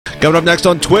Coming up next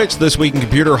on Twitch, This Week in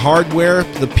Computer Hardware,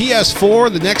 the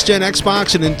PS4, the next-gen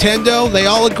Xbox, and Nintendo, they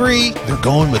all agree they're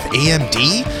going with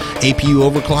AMD. APU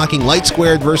overclocking,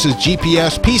 LightSquared versus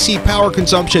GPS, PC power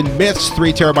consumption, myths,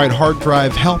 3TB hard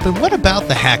drive help, and what about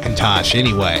the Hackintosh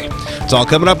anyway? It's all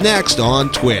coming up next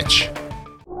on Twitch.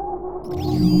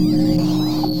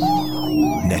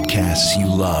 Netcasts you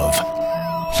love.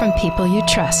 From people you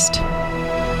trust.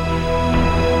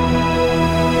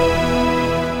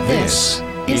 This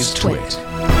is Twitch.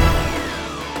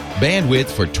 Bandwidth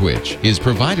for Twitch is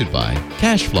provided by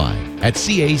Cachefly at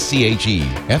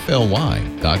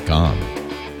CACHEFLY.com.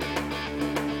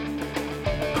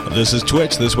 This is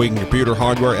Twitch, This Week in Computer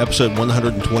Hardware, episode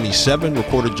 127,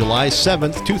 recorded July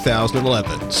 7th,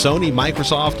 2011. Sony,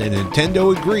 Microsoft, and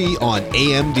Nintendo agree on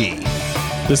AMD.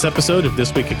 This episode of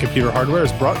This Week in Computer Hardware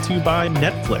is brought to you by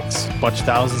Netflix. Watch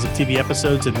thousands of TV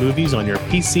episodes and movies on your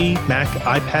PC, Mac,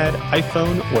 iPad,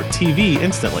 iPhone, or TV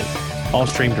instantly. All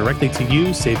streamed directly to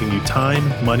you, saving you time,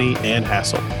 money, and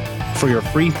hassle. For your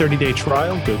free 30-day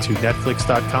trial, go to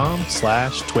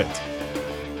netflix.com/twit.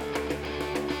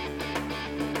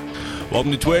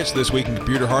 Welcome to Twitch, This Week in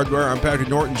Computer Hardware. I'm Patrick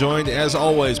Norton, joined as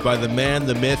always by the man,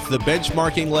 the myth, the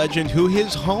benchmarking legend, who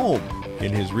is home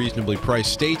in his reasonably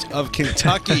priced state of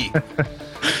Kentucky.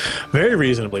 Very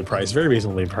reasonably priced, very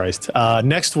reasonably priced.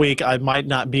 Next week, I might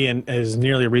not be in as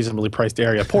nearly a reasonably priced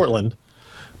area, Portland.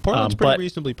 Portland's pretty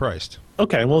reasonably priced.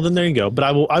 Okay, well then there you go. But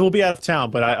I will be out of town,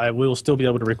 but I will still be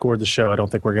able to record the show. I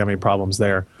don't think we're going to have any problems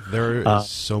there. There is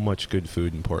so much good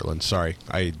food in Portland. Sorry,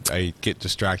 I get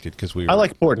distracted because I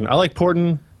like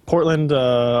Portland. Portland,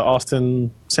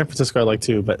 Austin, San Francisco I like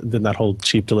too, but then that whole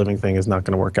cheap to living thing is not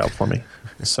going to work out for me.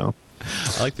 So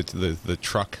I like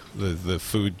the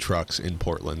food trucks in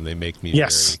Portland. They make me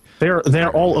yes, they're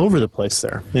all over the place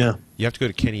there. Yeah, you have to go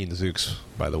to Kenny and Zook's,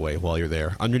 by the way, while you're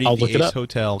there. Underneath the Ace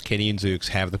Hotel, Kenny and Zook's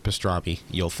have the pastrami.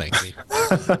 You'll thank me.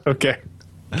 Okay.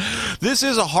 This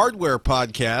is a hardware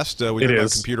podcast. We talk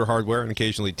about computer hardware and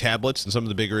occasionally tablets and some of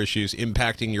the bigger issues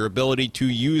impacting your ability to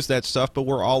use that stuff, but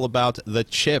we're all about the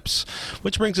chips.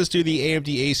 Which brings us to the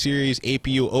AMD A-Series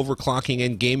APU overclocking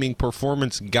and gaming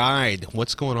performance guide.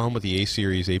 What's going on with the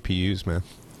A-Series APUs, man?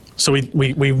 So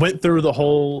we went through the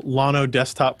whole Llano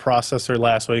desktop processor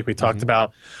last week. We talked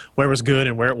about where it was good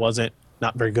and where it wasn't.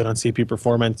 Not very good on CPU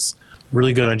performance,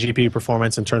 really good on GPU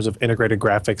performance in terms of integrated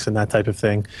graphics and that type of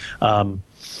thing.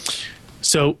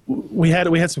 So we had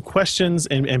some questions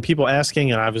and people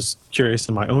asking, and I was curious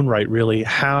in my own right, really,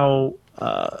 how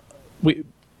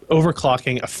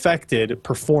overclocking affected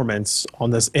performance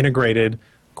on this integrated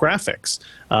graphics.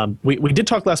 We did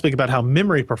talk last week about how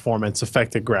memory performance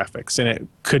affected graphics, and it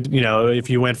could, if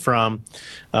you went from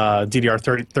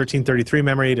DDR1333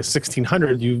 memory to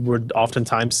 1600, you would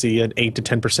oftentimes see an 8 to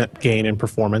 10% gain in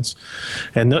performance,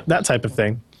 and that type of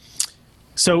thing.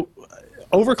 So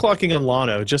overclocking on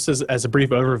Llano, just as a brief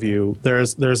overview,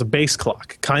 there's a base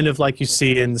clock, kind of like you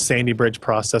see in the Sandy Bridge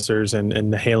processors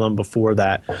and the Halem before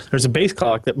that. There's a base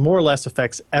clock that more or less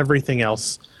affects everything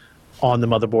else on the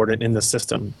motherboard and in the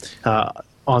system.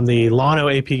 On the Llano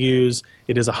APUs,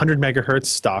 it is 100 megahertz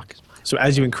stock. So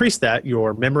as you increase that,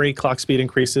 your memory clock speed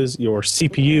increases, your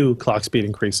CPU clock speed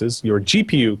increases, your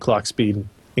GPU clock speed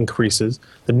increases,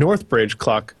 the Northbridge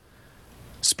clock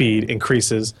speed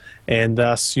increases, and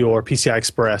thus your PCI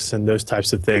Express and those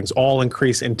types of things all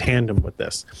increase in tandem with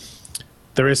this.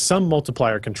 There is some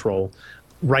multiplier control.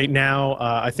 Right now,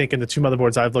 I think in the two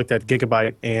motherboards I've looked at,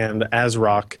 Gigabyte and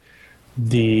ASRock,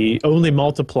 the only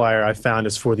multiplier I found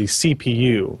is for the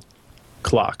CPU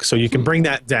clock. So you can bring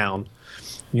that down.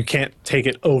 You can't take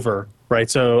it over, right?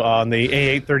 So on the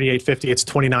A8 3850, it's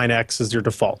 29x is your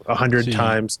default. 100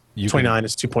 times 29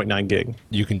 is 2.9 gig.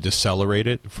 You can decelerate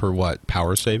it for what?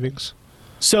 Power savings?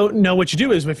 So no, what you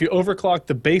do is if you overclock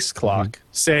the base clock,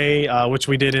 say, which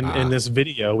we did in this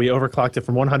video, we overclocked it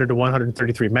from 100 to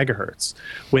 133 megahertz,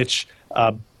 which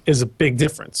is a big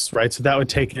difference, right? So that would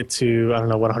take it to, I don't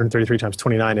know what 133 times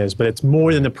 29 is, but it's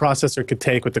more than the processor could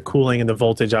take with the cooling and the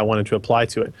voltage I wanted to apply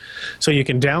to it. So you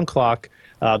can downclock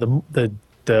the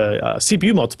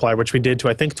CPU multiplier, which we did to,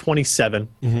 I think, 27,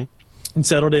 and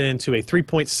settled it into a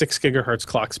 3.6 gigahertz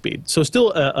clock speed. So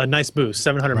still a nice boost,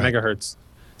 700 megahertz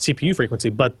CPU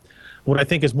frequency, but what I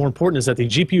think is more important is that the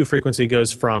GPU frequency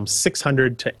goes from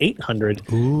 600 to 800,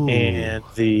 and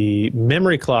the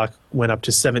memory clock went up to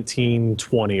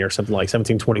 1720 or something like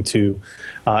 1722,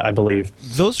 I believe.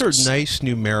 Those are nice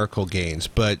numerical gains,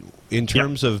 but in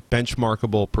terms of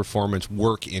benchmarkable performance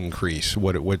work increase,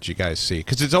 what did you guys see?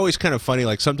 Because it's always kind of funny,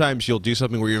 like sometimes you'll do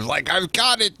something where you're like, I've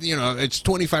got it, it's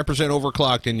 25%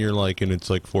 overclocked, and you're like, and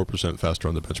it's like 4% faster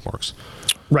on the benchmarks.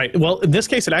 Right. Well, in this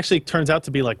case, it actually turns out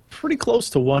to be like pretty close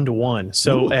to 1-to-1.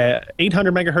 So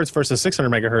 800 megahertz versus 600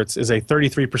 megahertz is a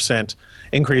 33%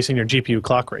 increase in your GPU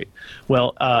clock rate.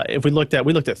 Well, if we looked at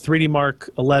 3D Mark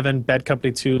 11, Bad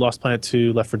Company 2, Lost Planet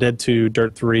 2, Left 4 Dead 2,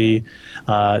 Dirt 3,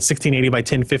 1680 by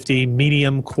 1050,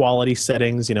 medium quality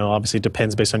settings. You know, obviously it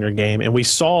depends based on your game, and we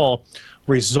saw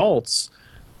results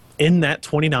in that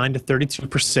 29 to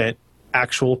 32%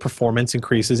 actual performance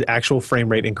increases, actual frame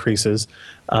rate increases,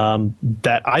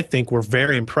 that I think were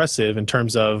very impressive in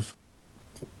terms of,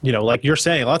 you know, like you're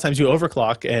saying, a lot of times you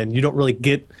overclock and you don't really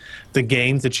get the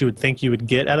gains that you would think you would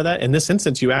get out of that. In this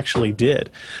instance, you actually did.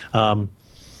 So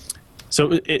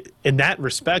in that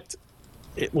respect,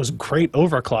 it was great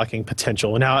overclocking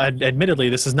potential. Now, admittedly,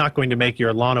 this is not going to make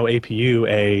your Llano APU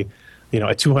a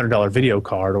 $200 video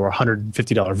card or a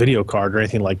 $150 video card or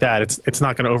anything like that. It's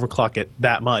not going to overclock it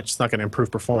that much. It's not going to improve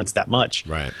performance that much.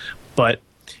 Right. But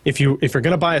if you're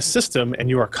going to buy a system and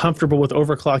you are comfortable with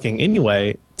overclocking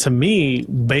anyway, to me,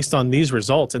 based on these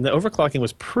results, and the overclocking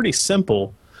was pretty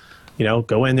simple. You know,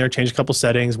 go in there, change a couple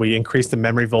settings. We increased the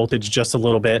memory voltage just a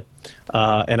little bit,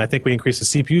 and I think we increased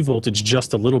the CPU voltage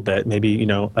just a little bit, maybe, you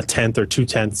know, a tenth or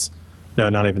 2/10. No,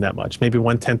 not even that much. Maybe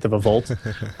 1/10 of a volt.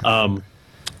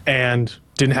 And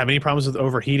didn't have any problems with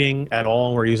overheating at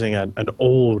all. We're using an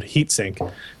old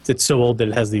heatsink. It's so old that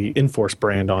it has the Enforce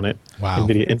brand on it. Wow.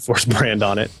 NVIDIA Enforce brand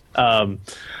on it.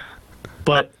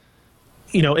 But,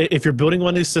 you know, if you're building one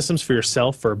of these systems for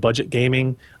yourself, for budget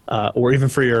gaming, or even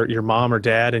for your mom or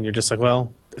dad, and you're just like,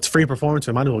 well, it's free performance,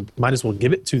 we might as well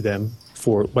give it to them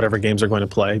for whatever games they're going to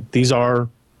play. These are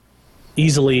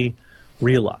easily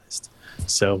realized.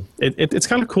 So it's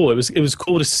kind of cool. It was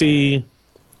cool to see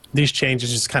these changes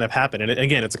just kind of happen. And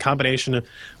again, it's a combination of,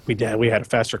 we had a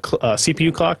faster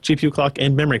CPU clock, GPU clock,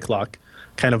 and memory clock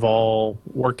kind of all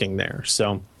working there.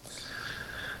 So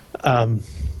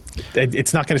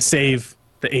it's not going to save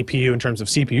the APU in terms of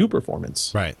CPU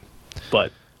performance. Right.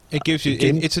 But it gives you,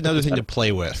 it's another thing to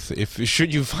play with.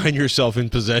 Should you find yourself in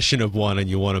possession of one and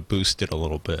you want to boost it a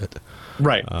little bit.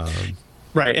 Right.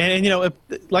 Right, and you know,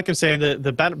 like I'm saying,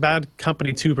 the Bad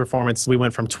Company 2 performance, we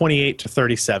went from 28 to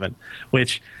 37,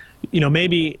 which, you know,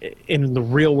 maybe in the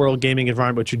real world gaming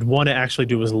environment, what you'd want to actually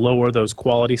do is lower those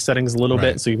quality settings a little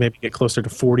bit, so you maybe get closer to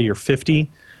 40 or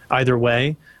 50, either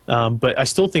way. But I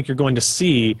still think you're going to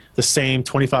see the same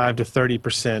 25 to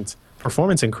 30%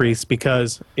 performance increase,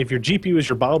 because if your GPU is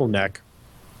your bottleneck,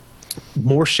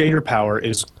 more shader power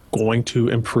is going to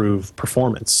improve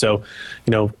performance. So,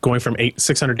 you know, going from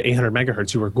 600 to 800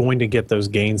 megahertz, you are going to get those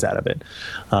gains out of it.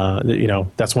 You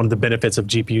know, that's one of the benefits of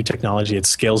GPU technology. It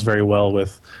scales very well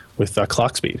with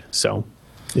clock speed. So,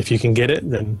 if you can get it,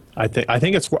 then I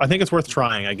think it's worth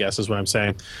trying, I guess, is what I'm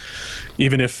saying.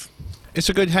 Even if it's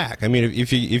a good hack. I mean,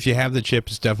 if you have the chip,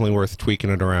 it's definitely worth tweaking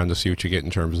it around to see what you get in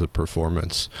terms of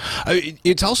performance.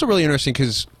 It's also really interesting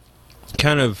because,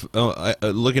 kind of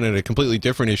looking at a completely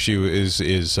different issue, is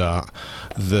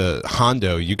the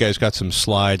Hondo. You guys got some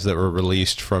slides that were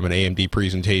released from an AMD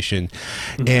presentation,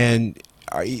 and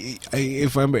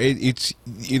if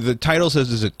the title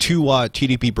says it's a 2-watt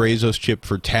TDP Brazos chip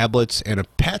for tablets and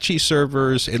Apache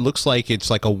servers. It looks like it's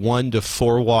like a 1 to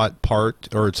 4 watt part,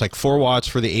 or it's like 4 watts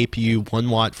for the APU, 1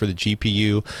 watt for the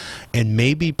GPU, and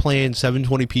maybe playing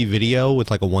 720p video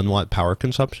with like a 1 watt power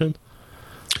consumption.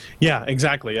 Yeah,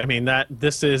 exactly. I mean,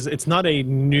 it's not a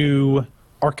new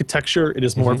architecture. It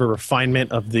is more of a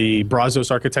refinement of the Brazos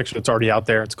architecture that's already out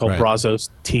there. It's called Brazos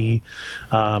T,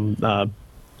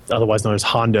 otherwise known as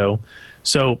Hondo.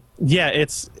 So yeah,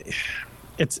 it's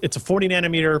a 40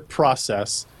 nanometer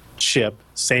process chip,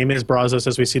 same as Brazos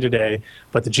as we see today,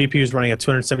 but the GPU is running at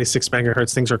 276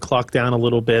 megahertz. Things are clocked down a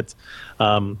little bit.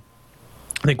 I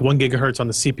think 1 gigahertz on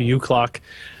the CPU clock.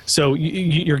 So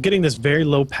you're getting this very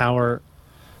low power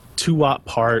 2-watt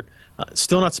part,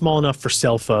 still not small enough for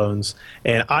cell phones.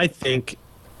 And I think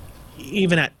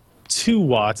even at 2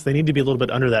 watts, they need to be a little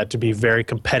bit under that to be very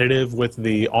competitive with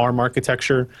the ARM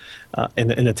architecture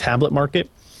in the tablet market.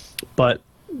 But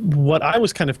what I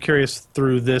was kind of curious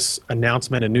through this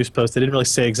announcement and news post, they didn't really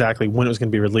say exactly when it was going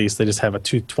to be released. They just have a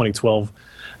 2012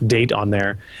 date on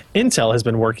there. Intel has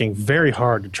been working very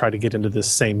hard to try to get into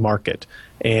this same market,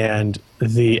 and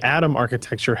the Atom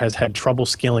architecture has had trouble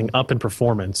scaling up in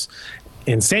performance,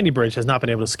 and Sandy Bridge has not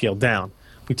been able to scale down.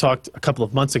 We talked a couple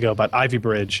of months ago about Ivy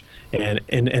Bridge and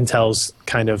Intel's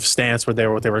kind of stance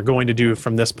where what they were going to do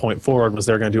from this point forward was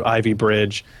they were going to do Ivy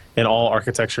Bridge in all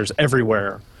architectures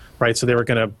everywhere, right? So they were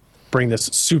going to bring this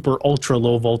super ultra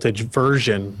low voltage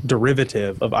version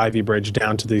derivative of Ivy Bridge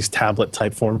down to these tablet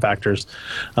type form factors.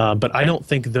 But I don't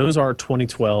think those are a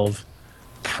 2012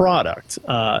 product.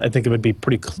 I think it would be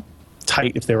pretty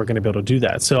tight if they were going to be able to do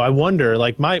that. So I wonder,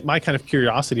 like my kind of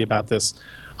curiosity about this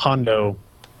Hondo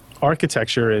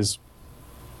architecture is,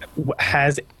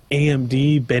 has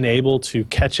AMD been able to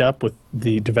catch up with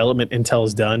the development Intel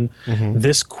has done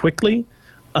this quickly?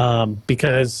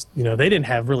 Because they didn't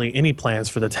have really any plans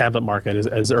for the tablet market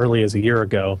as early as a year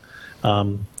ago.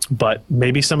 But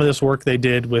maybe some of this work they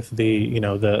did with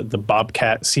the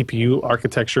Bobcat CPU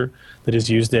architecture that is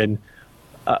used in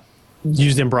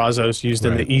Brazos, used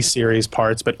in the E series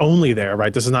parts, but only there,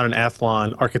 right? This is not an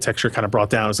Athlon architecture kind of brought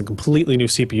down. It's a completely new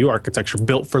CPU architecture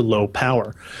built for low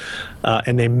power.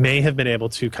 And they may have been able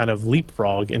to kind of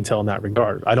leapfrog Intel in that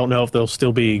regard. I don't know if they'll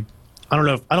still be, I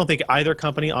don't think either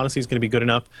company, honestly, is going to be good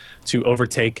enough to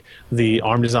overtake the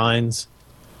ARM designs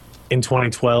in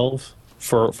 2012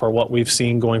 for what we've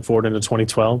seen going forward into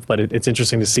 2012. But it's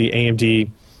interesting to see AMD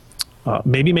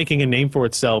maybe making a name for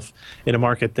itself in a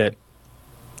market that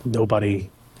nobody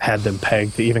had them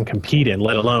pegged to even compete in,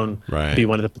 let alone be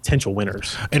one of the potential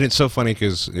winners. And it's so funny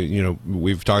because,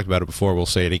 we've talked about it before, we'll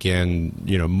say it again,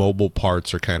 mobile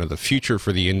parts are kind of the future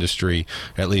for the industry,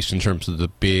 at least in terms of the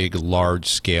big,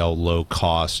 large-scale,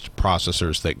 low-cost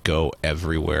processors that go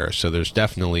everywhere. So there's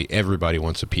definitely, everybody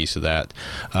wants a piece of that.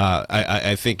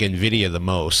 I think NVIDIA the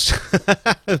most,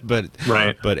 but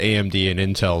AMD and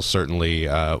Intel certainly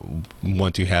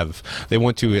want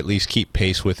to at least keep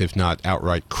pace with, if not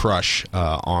outright crush,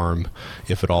 ARM,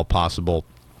 if at all possible.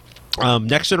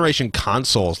 Next generation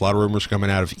consoles, a lot of rumors coming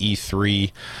out of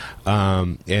E3,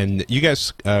 and you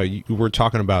guys were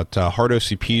talking about hard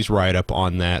OCP's write-up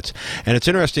on that, and it's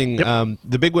interesting.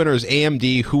 The big winner is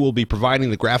AMD, who will be providing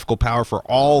the graphical power for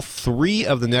all three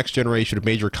of the next generation of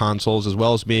major consoles, as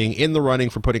well as being in the running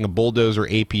for putting a Bulldozer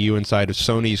APU inside of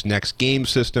Sony's next game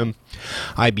system.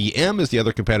 IBM is the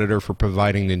other competitor for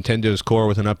providing Nintendo's core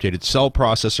with an updated cell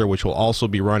processor, which will also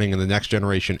be running in the next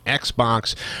generation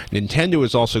Xbox. Nintendo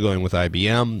is also going with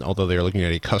IBM, although they are looking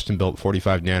at a custom-built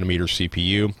 45-nanometer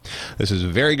CPU. This is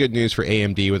very good news for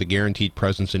AMD, with a guaranteed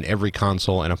presence in every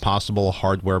console and a possible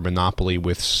hardware monopoly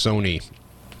with Sony.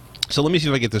 So let me see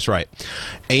if I get this right.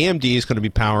 AMD is going to be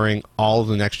powering all of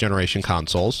the next-generation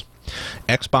consoles.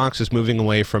 Xbox is moving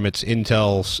away from its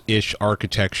Intel-ish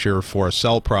architecture for a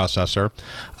cell processor.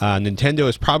 Nintendo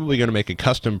is probably going to make a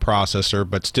custom processor,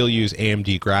 but still use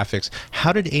AMD graphics.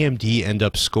 How did AMD end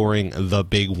up scoring the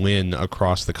big win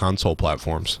across the console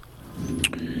platforms?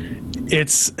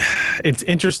 It's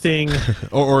interesting.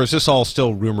 or is this all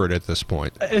still rumored at this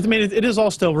point? I mean, it is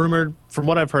all still rumored. From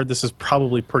what I've heard, this is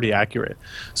probably pretty accurate.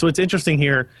 So it interesting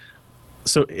here.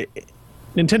 So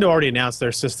Nintendo already announced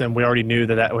their system. We already knew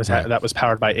that was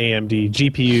powered by AMD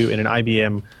GPU and an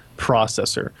IBM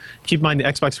processor. Keep in mind the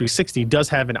Xbox 360 does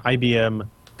have an IBM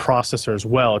processor as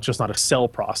well. It's just not a cell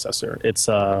processor. It's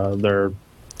their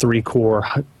 3-core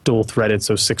dual-threaded,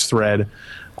 so 6-thread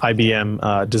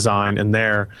IBM design in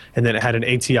there, and then it had an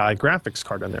ATI graphics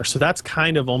card in there. So that's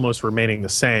kind of almost remaining the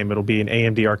same. It'll be an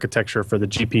AMD architecture for the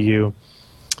GPU,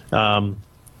 and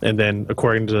then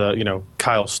according to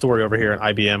Kyle's story over here, an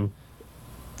IBM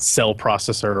cell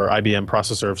processor or IBM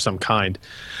processor of some kind.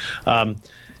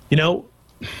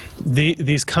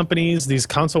 These companies, these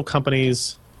console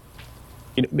companies,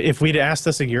 if we'd asked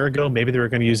us a year ago, maybe they were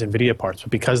going to use NVIDIA parts, but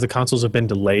because the consoles have been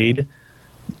delayed,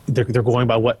 they're going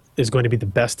by what is going to be the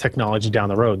best technology down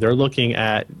the road. They're looking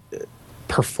at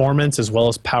performance as well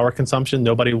as power consumption.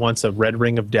 Nobody wants a red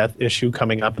ring of death issue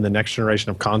coming up in the next generation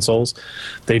of consoles.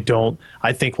 They don't.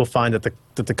 I think we'll find that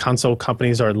the console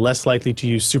companies are less likely to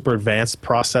use super advanced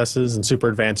processes and super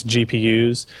advanced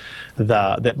GPUs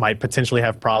that might potentially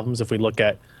have problems. If we look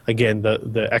at, again,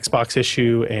 the Xbox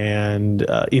issue and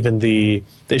even the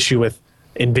issue with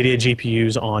NVIDIA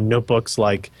GPUs on notebooks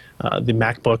like the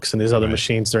MacBooks and these other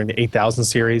machines during the 8000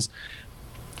 series,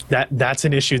 that's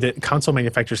an issue that console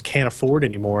manufacturers can't afford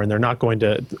anymore, and they're not going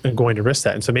to risk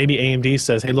that. And so maybe AMD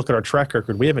says, hey, look at our track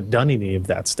record. We haven't done any of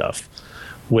that stuff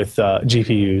with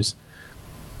GPUs,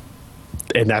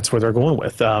 and that's where they're going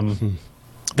with.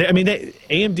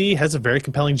 AMD has a very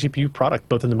compelling GPU product,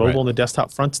 both in the mobile and the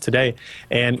desktop fronts today.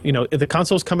 And if the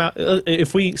consoles come out,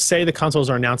 if we say the consoles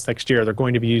are announced next year, they're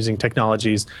going to be using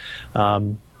technologies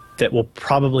that will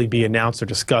probably be announced or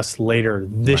discussed later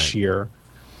this year.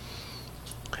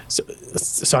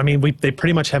 So I mean, they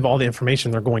pretty much have all the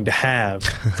information they're going to have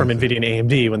from NVIDIA and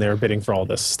AMD when they were bidding for all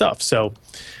this stuff. So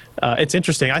it's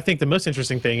interesting. I think the most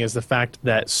interesting thing is the fact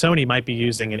that Sony might be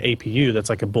using an APU that's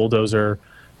like a Bulldozer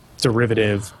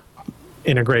derivative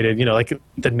integrated, like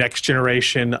the next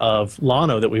generation of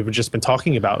Llano that we've just been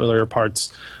talking about earlier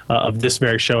parts of this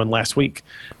very show and last week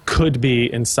could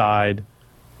be inside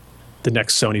the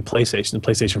next Sony PlayStation, the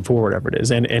PlayStation 4, whatever it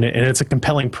is. And it's a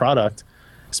compelling product.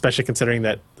 especially considering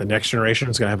that the next generation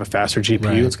is going to have a faster GPU,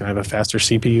 Right. it's going to have a faster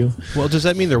CPU. Well, does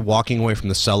that mean they're walking away from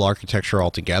the cell architecture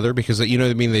altogether? Because, you know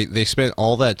what I mean? They spent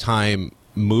all that time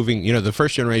moving. You know, the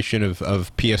first generation of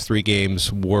PS3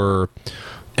 games were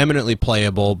eminently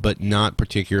playable, but not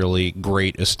particularly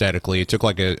great aesthetically. It took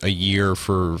like a year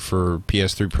for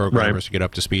PS3 programmers to get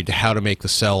up to speed to how to make the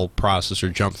cell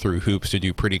processor jump through hoops to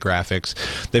do pretty graphics.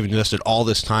 They've invested all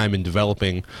this time in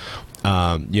developing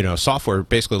software,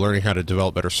 basically learning how to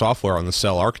develop better software on the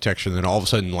cell architecture, and then all of a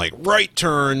sudden, like, right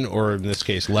turn, or in this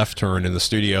case, left turn in the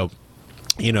studio,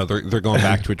 you know, they're going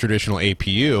back to a traditional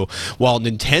APU, while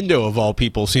Nintendo, of all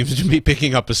people, seems to be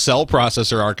picking up a cell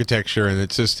processor architecture, and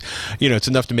it's just, you know, it's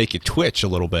enough to make you twitch a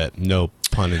little bit. No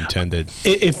pun intended.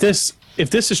 If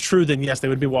this is true, then yes, they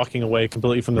would be walking away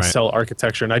completely from the cell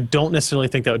architecture, and I don't necessarily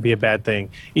think that would be a bad thing.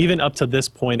 Even up to this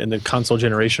point in the console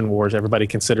generation wars, everybody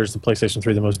considers the PlayStation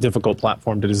 3 the most difficult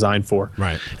platform to design for,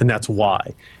 and that's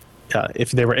why.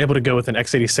 If they were able to go with an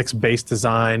x86-based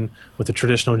design, with a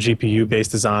traditional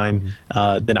GPU-based design,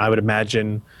 then I would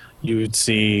imagine you'd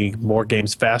see more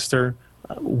games faster.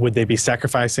 Would they be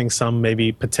sacrificing some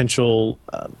maybe potential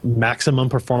maximum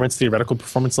performance, theoretical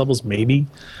performance levels? Maybe,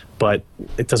 but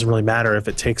it doesn't really matter if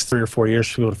it takes 3 or 4 years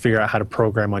for people to figure out how to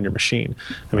program on your machine.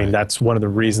 I mean, that's one of the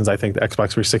reasons I think the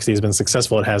Xbox 360 has been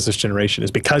successful. It has this generation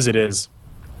is because it is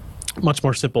much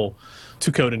more simple to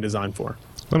code and design for.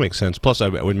 That makes sense. Plus, I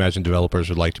would imagine developers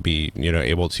would like to be, you know,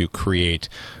 able to create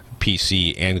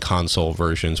PC and console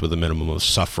versions with a minimum of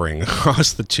suffering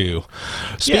across the two.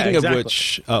 Speaking of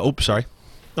which, sorry.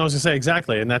 I was going to say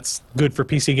exactly, and that's good for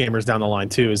PC gamers down the line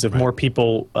too. Is if more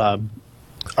people are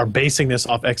basing this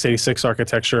off x86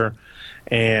 architecture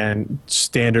and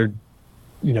standard,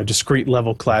 you know, discrete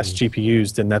level class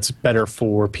GPUs, then that's better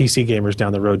for PC gamers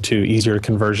down the road too. Easier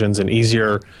conversions and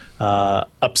easier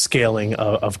upscaling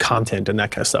of content and that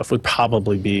kind of stuff would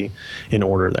probably be in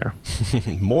order there.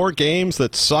 More games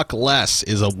that suck less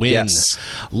is a win. Yes.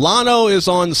 Llano is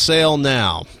on sale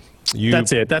now.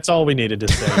 That's it. That's all we needed to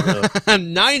say. Really.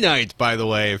 Ninite, by the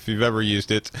way, if you've ever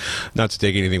used it, not to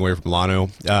take anything away from Llano,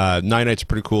 Ninite's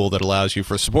pretty cool. That allows you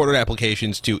for supported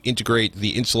applications to integrate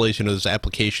the installation of those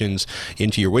applications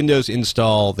into your Windows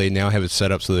install. They now have it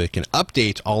set up so they can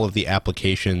update all of the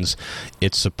applications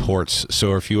it supports.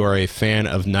 So if you are a fan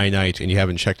of Ninite and you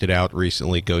haven't checked it out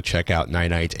recently, go check out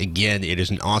Ninite. Again, it is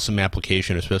an awesome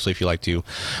application, especially if you like to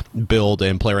build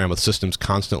and play around with systems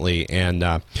constantly. And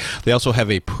they also have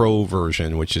a pro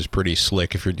version, which is pretty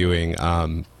slick if you're doing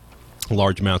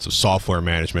large amounts of software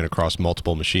management across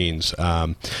multiple machines.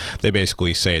 They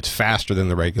basically say it's faster than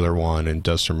the regular one and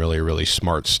does some really, really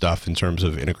smart stuff in terms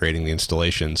of integrating the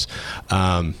installations.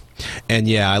 And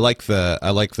yeah, I like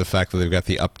the fact that they've got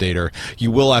the updater.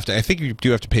 You will have to, I think you do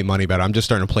have to pay money, but I'm just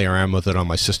starting to play around with it on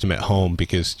my system at home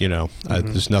because, you know,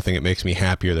 there's nothing that makes me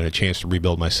happier than a chance to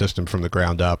rebuild my system from the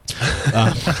ground up.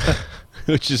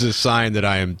 Which is a sign that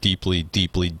I am deeply,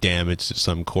 deeply damaged at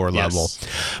some core level.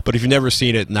 But if you've never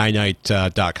seen it,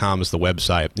 ninite.com is the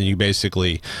website. And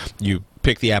you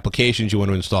pick the applications you want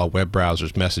to install: web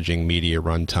browsers, messaging, media,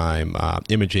 runtime,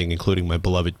 imaging, including my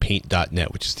beloved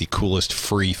paint.net, which is the coolest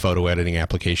free photo editing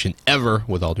application ever,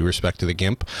 with all due respect to the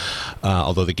GIMP.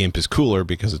 Although the GIMP is cooler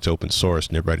because it's open source,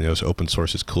 and everybody knows open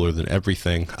source is cooler than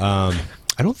everything.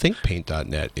 I don't think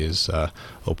paint.net is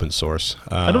open source.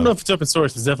 I don't know if it's open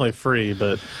source. It's definitely free,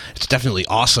 but it's definitely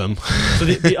awesome. So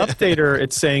the updater,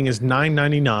 it's saying, is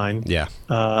 $9.99. Yeah.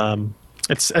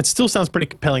 It still sounds pretty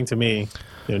compelling to me.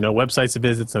 You know, no websites to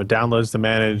visit, no downloads to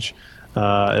manage. It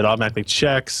automatically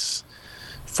checks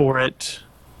for it.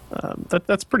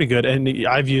 That's pretty good. And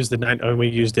I've used we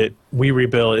used it. We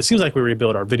rebuild. It seems like we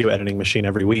rebuild our video editing machine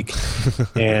every week.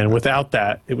 And without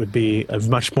that, it would be a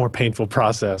much more painful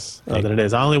process than it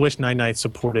is. I only wish Ninite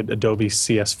supported Adobe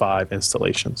CS5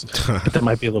 installations. But that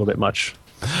might be a little bit much.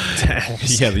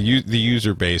 Yeah, the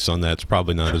user base on that's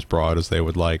probably not as broad as they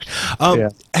would like.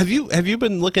 Have you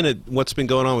been looking at what's been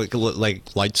going on with like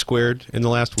LightSquared in the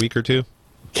last week or two?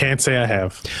 Can't say I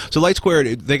have. So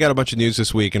LightSquared, they got a bunch of news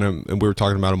this week, and we were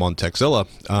talking about them on Techzilla.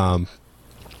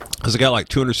 Because they got like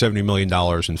 $270 million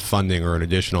in funding, or an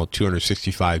additional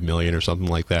 $265 million or something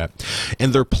like that.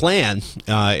 And their plan,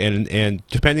 and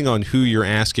depending on who you're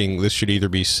asking, this should either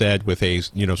be said with a,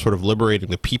 you know, sort of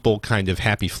liberating the people kind of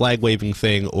happy flag waving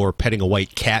thing, or petting a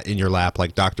white cat in your lap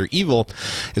like Dr. Evil,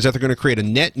 is that they're going to create a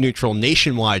net neutral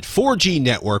nationwide 4G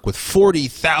network with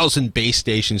 40,000 base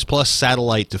stations plus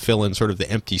satellite to fill in sort of the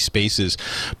empty spaces.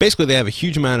 Basically, they have a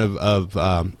huge amount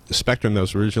of spectrum that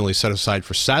was originally set aside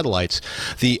for satellites.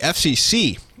 The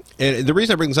FCC and the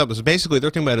reason I bring this up is basically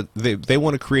they're thinking about it. They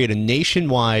want to create a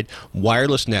nationwide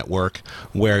wireless network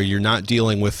where you're not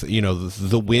dealing with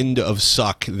the wind of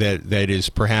suck that is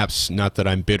perhaps, not that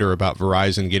I'm bitter about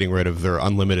Verizon getting rid of their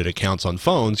unlimited accounts on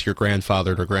phones. You're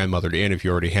grandfathered or grandmothered in if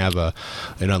you already have an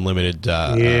unlimited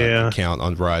account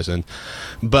on Verizon.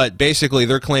 But basically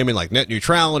they're claiming like net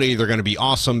neutrality. They're going to be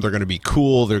awesome. They're going to be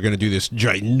cool. They're going to do this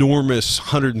ginormous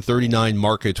 139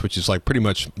 markets, which is like pretty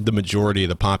much the majority of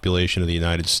the population of the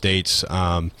United States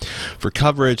for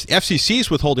coverage. The FCC is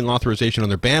withholding authorization on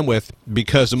their bandwidth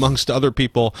because, amongst other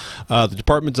people, the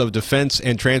Departments of Defense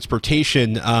and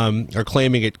Transportation are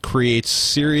claiming it creates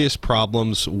serious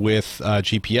problems with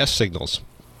GPS signals.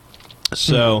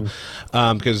 So,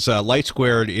 because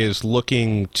LightSquared is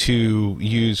looking to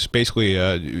use basically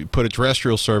put a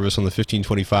terrestrial service on the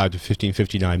 1525 to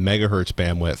 1559 megahertz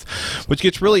bandwidth, which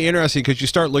gets really interesting because you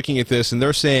start looking at this and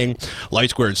they're saying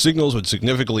LightSquared signals would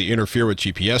significantly interfere with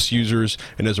GPS users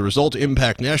and as a result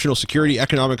impact national security,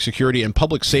 economic security, and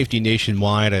public safety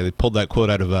nationwide. I pulled that quote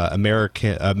out of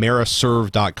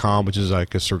Ameriserve.com, which is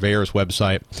like a surveyor's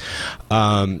website.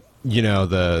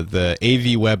 The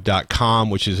avweb.com,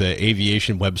 which is an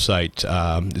aviation website.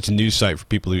 It's a news site for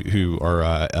people who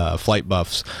are flight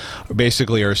buffs.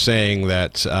 Basically, are saying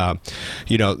that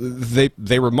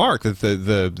they remark that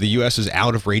the U.S. is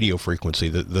out of radio frequency.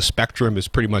 The spectrum is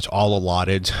pretty much all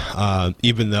allotted.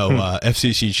 Even though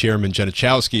FCC Chairman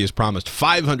Janichowski has promised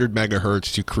 500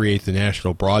 megahertz to create the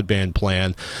national broadband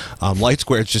plan,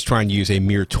 LightSquared is just trying to use a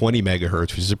mere 20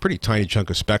 megahertz, which is a pretty tiny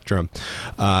chunk of spectrum.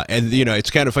 And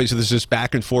it's kind of funny. So there's this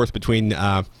back and forth between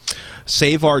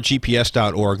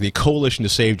SaveOurGPS.org, the Coalition to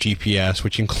Save GPS,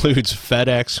 which includes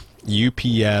FedEx,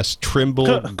 UPS, Trimble,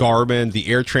 Garmin,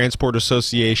 the Air Transport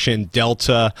Association,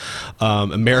 Delta,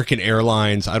 American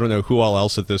Airlines. I don't know who all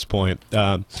else at this point.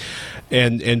 And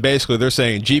basically they're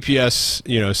saying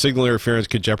GPS, signal interference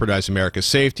could jeopardize America's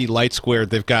safety. LightSquared,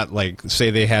 they've got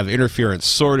they have interference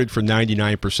sorted for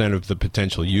 99% of the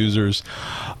potential users.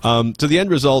 So the end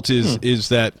result is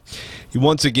that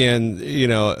once again,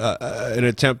 an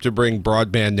attempt to bring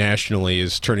broadband nationally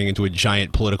is turning into a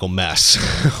giant political mess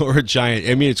or a giant.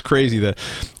 I mean, it's crazy. The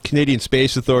Canadian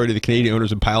Space Authority, the Canadian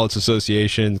Owners and Pilots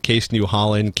Association, Case New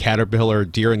Holland, Caterpillar,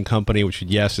 Deere and Company, which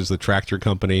is the tractor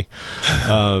company,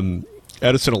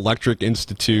 Edison Electric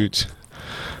Institute,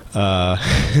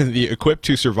 the Equipped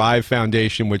to Survive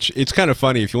Foundation, which it's kind of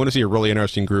funny. If you want to see a really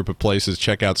interesting group of places,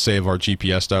 check out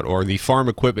SaveOurGPS.org. The Farm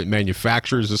Equipment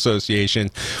Manufacturers Association,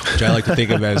 which I like to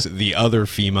think of as the other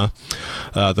FEMA.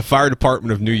 The Fire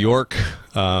Department of New York.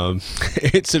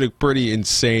 It's a pretty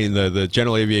insane, the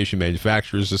General Aviation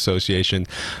Manufacturers Association.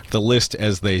 The list,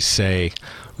 as they say,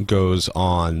 goes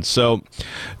on. So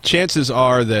chances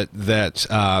are that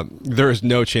there is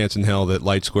no chance in hell that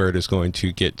LightSquared is going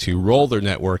to get to roll their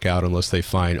network out unless they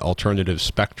find alternative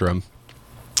spectrum.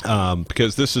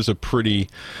 Because this is a pretty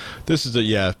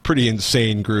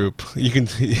insane group. You can,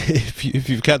 if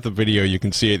you've got the video, you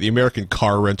can see it. The American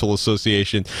Car Rental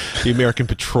Association, the American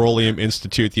Petroleum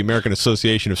Institute, the American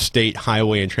Association of State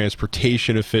Highway and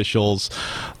Transportation Officials,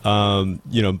 Magellan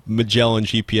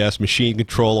GPS, Machine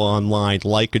Control Online,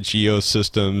 Leica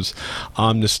Geosystems,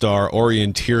 Omnistar,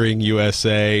 Orienteering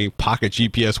USA,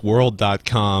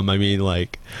 PocketGPSWorld.com. I mean,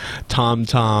 like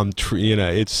TomTom,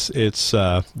 it's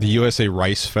the USA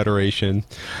Rice Federation,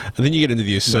 and then you get into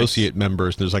the associate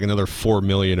members. There's like another 4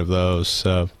 million of those.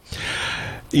 So,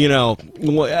 I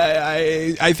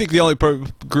think the only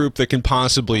group that can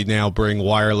possibly now bring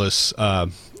wireless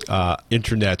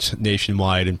internet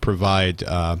nationwide and provide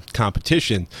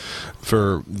competition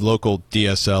for local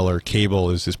DSL or cable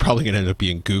is probably going to end up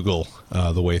being Google,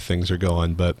 the way things are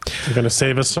going. But they're going to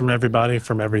save us from everybody,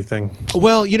 from everything.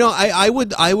 Well, I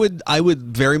would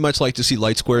very much like to see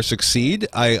LightSquared succeed.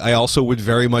 I also would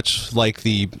very much like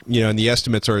and the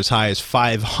estimates are as high as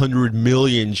 500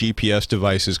 million GPS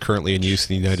devices currently in use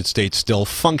in the United States still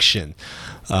function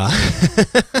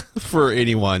for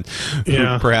anyone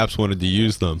who perhaps wanted to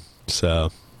use them.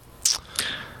 So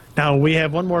now we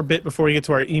have one more bit before we get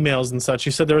to our emails and such.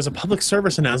 You said there was a public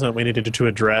service announcement we needed to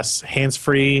address: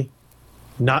 hands-free,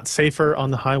 not safer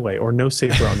on the highway, or no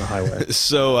safer on the highway.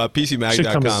 So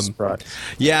PCMag.com.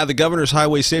 Yeah, the Governor's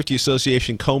Highway Safety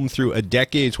Association combed through a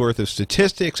decade's worth of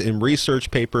statistics and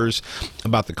research papers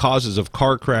about the causes of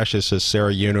car crashes, says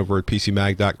Sarah Yoon over at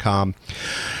PCMag.com,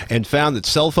 and found that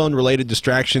cell phone-related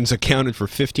distractions accounted for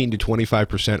 15 to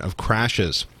 25% of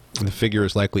crashes. The figure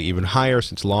is likely even higher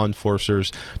since law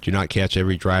enforcers do not catch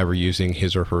every driver using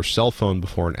his or her cell phone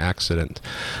before an accident.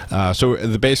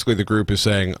 Basically the group is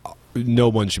saying no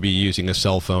one should be using a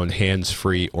cell phone,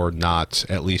 hands-free or not,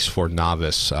 at least for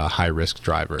novice, high-risk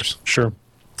drivers. Sure.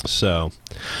 So,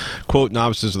 quote,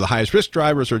 novices are the highest risk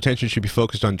drivers. Their attention should be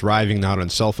focused on driving, not on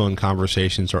cell phone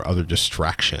conversations or other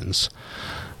distractions.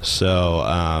 So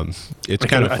it's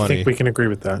kind of funny. I think we can agree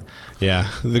with that. Yeah.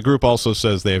 The group also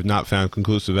says they have not found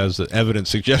conclusive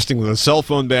evidence suggesting that a cell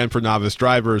phone ban for novice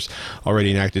drivers, already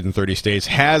enacted in 30 states,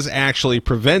 has actually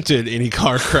prevented any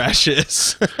car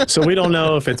crashes. So we don't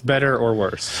know if it's better or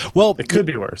worse. Well, it could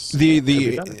be worse.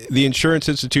 The Insurance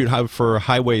Institute for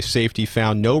Highway Safety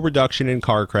found no reduction in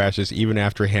car crashes even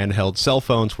after handheld cell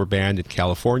phones were banned in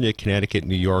California, Connecticut,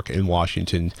 New York, and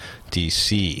Washington,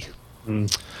 D.C.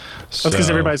 That's because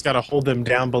everybody's got to hold them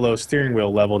down below steering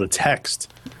wheel level to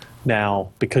text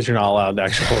now, because you're not allowed to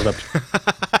actually hold up.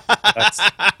 That's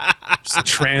just a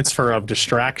transfer of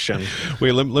distraction.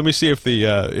 Wait, let me see if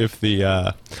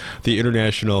the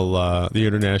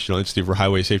International Institute for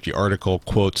Highway Safety article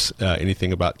quotes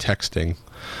anything about texting.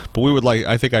 But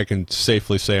I think I can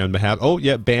safely say on behalf,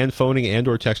 ban phoning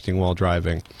and/or texting while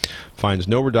driving. Finds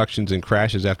no reductions in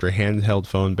crashes after handheld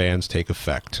phone bans take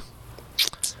effect.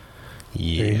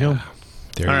 Yeah. There you go.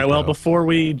 All right, well, before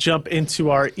we jump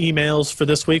into our emails for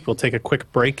this week, we'll take a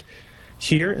quick break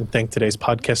here and thank today's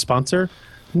podcast sponsor,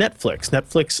 Netflix.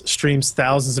 Netflix streams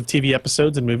thousands of TV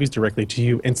episodes and movies directly to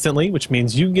you instantly, which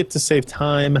means you get to save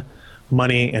time,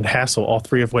 money, and hassle, all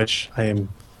three of which I am,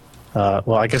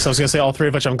 I guess I was going to say all three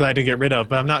of which I'm glad to get rid of,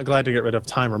 but I'm not glad to get rid of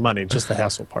time or money, just the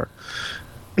hassle part.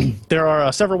 There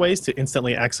are several ways to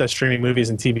instantly access streaming movies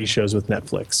and TV shows with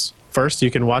Netflix. First, you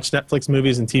can watch Netflix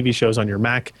movies and TV shows on your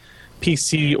Mac,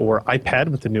 PC, or iPad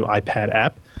with the new iPad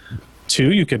app.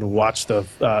 Two, you can watch them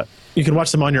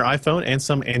on your iPhone and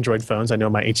some Android phones. I know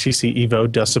my HTC Evo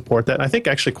does support that, and I think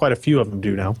actually quite a few of them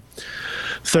do now.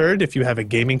 Third, if you have a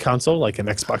gaming console like an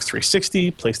Xbox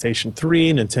 360, PlayStation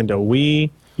 3, Nintendo Wii,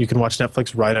 you can watch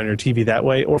Netflix right on your TV that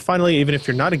way. Or finally, even if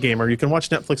you're not a gamer, you can watch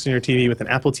Netflix on your TV with an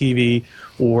Apple TV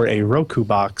or a Roku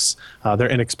box. They're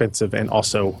inexpensive and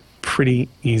also pretty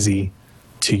easy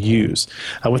to use.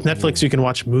 With Netflix, you can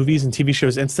watch movies and TV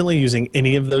shows instantly using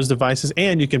any of those devices,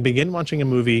 and you can begin watching a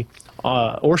movie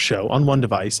or show on one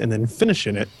device and then finish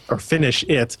it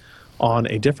on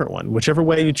a different one. Whichever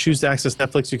way you choose to access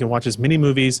Netflix, you can watch as many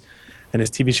movies and as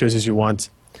TV shows as you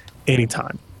want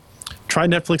anytime. Try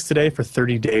Netflix today for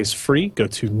 30 days free. Go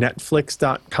to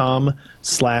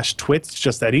netflix.com/twit. It's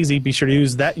just that easy. Be sure to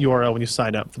use that URL when you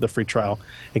sign up for the free trial.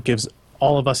 It gives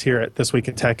all of us here at This Week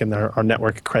in Tech and our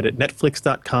network credit.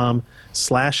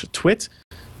 Netflix.com/twit.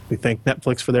 We thank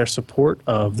Netflix for their support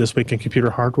of This Week in Computer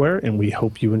Hardware, and we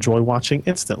hope you enjoy watching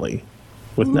instantly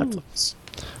with Netflix.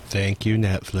 Thank you,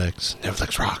 Netflix.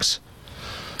 Netflix rocks.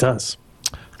 It does.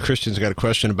 Christian's got a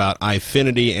question about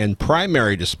Eyefinity and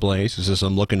primary displays. He says,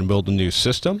 I'm looking to build a new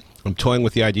system. I'm toying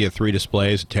with the idea of 3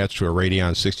 displays attached to a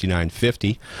Radeon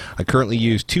 6950. I currently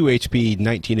use 2 HP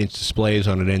 19-inch displays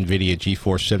on an NVIDIA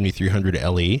GeForce 7300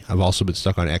 LE. I've also been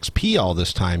stuck on XP all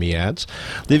this time, he adds.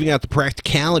 Leaving out the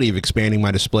practicality of expanding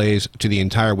my displays to the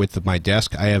entire width of my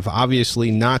desk, I have obviously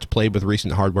not played with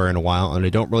recent hardware in a while, and I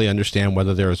don't really understand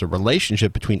whether there is a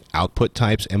relationship between output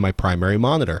types and my primary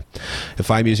monitor.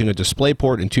 If I'm using a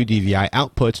DisplayPort and 2 DVI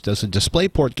outputs, does a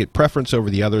DisplayPort get preference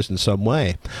over the others in some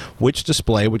way? Which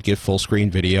display would give full screen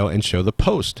video and show the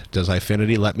post? Does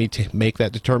Eyefinity let me make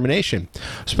that determination?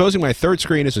 Supposing my third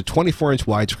screen is a 24-inch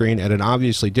widescreen at an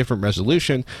obviously different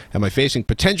resolution, am I facing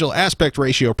potential aspect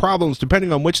ratio problems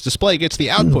depending on which display gets the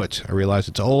output? I realize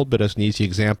it's old, but as an easy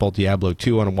example, Diablo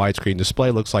 2 on a widescreen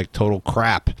display looks like total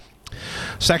crap.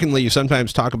 Secondly, you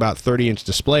sometimes talk about 30-inch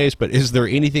displays, but is there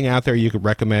anything out there you could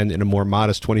recommend in a more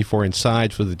modest 24-inch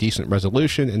size with a decent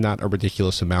resolution and not a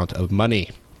ridiculous amount of money?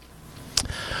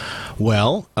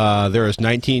 Well, there is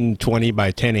 1920 by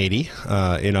 1080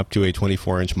 in up to a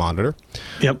 24-inch monitor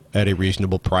at a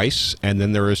reasonable price. And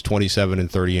then there is 27 and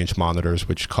 30-inch monitors,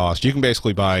 which cost, you can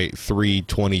basically buy 3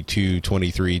 22,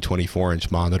 23, 24-inch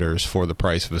monitors for the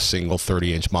price of a single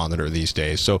 30-inch monitor these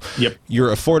days. So your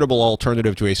affordable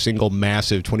alternative to a single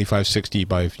massive 2560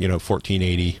 by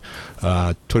 1480,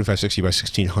 2560 by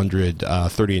 1600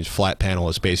 30-inch flat panel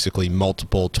is basically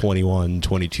multiple 21,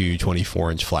 22,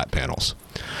 24-inch flat panels.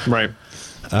 Right.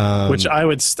 Which I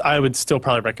would still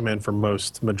probably recommend for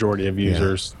majority of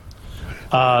users.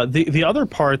 Yeah. The other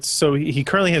parts, so he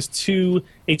currently has 2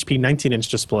 HP 19-inch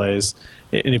displays,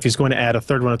 and if he's going to add a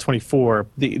third one, a 24,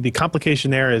 the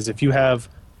complication there is if you have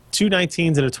 2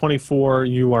 19s and a 24,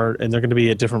 and they're going to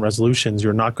be at different resolutions,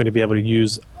 you're not going to be able to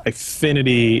use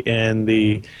Eyefinity in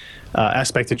the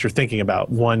aspect that you're thinking about,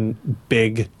 one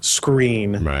big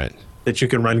screen. Right. That you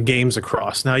can run games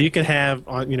across. Now you can have,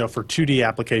 for 2D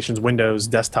applications, Windows,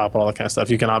 desktop, all that kind of stuff,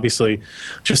 you can obviously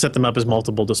just set them up as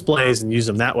multiple displays and use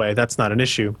them that way. That's not an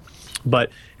issue.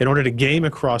 But in order to game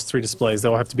across 3 displays,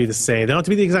 they'll have to be the same. They don't have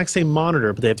to be the exact same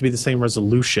monitor, but they have to be the same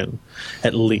resolution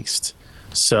at least.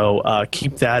 So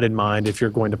keep that in mind if you're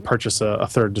going to purchase a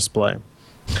third display.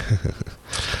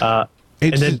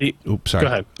 And then oops, sorry. Go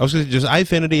ahead. I was going to just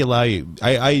iFinity allow you.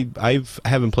 I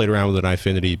haven't played around with an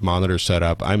iFinity monitor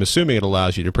setup. I'm assuming it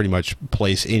allows you to pretty much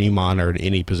place any monitor in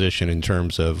any position in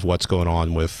terms of what's going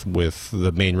on with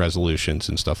the main resolutions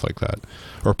and stuff like that,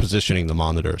 or positioning the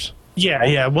monitors. Yeah.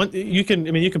 You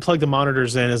can plug the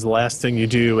monitors in as the last thing you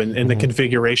do, and in the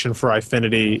configuration for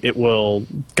iFinity, it will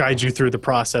guide you through the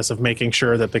process of making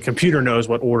sure that the computer knows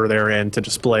what order they're in to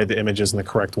display the images in the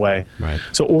correct way. Right.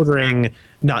 So ordering,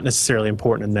 not necessarily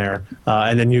important in there.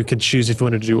 And then you could choose if you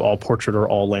want to do all portrait or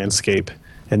all landscape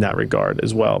in that regard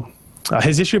as well.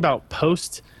 His issue about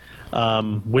post,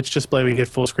 which display we get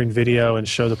full screen video and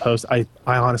show the post, I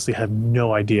honestly have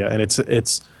no idea. And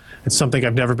it's something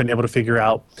I've never been able to figure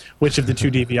out which of the 2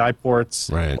 DVI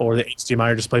ports or the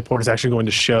HDMI or display port is actually going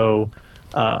to show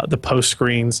the post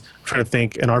screens. I'm trying to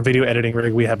think. In our video editing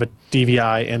rig, we have a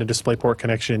DVI and a DisplayPort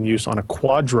connection in use on a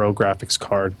Quadro graphics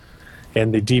card,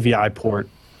 and the DVI port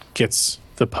gets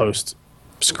the post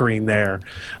screen there.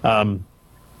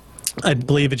 I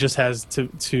believe it just has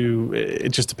it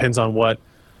just depends on what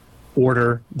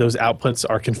order those outputs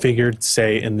are configured,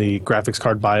 say in the graphics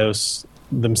card BIOS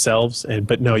themselves,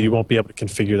 but no, you won't be able to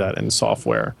configure that in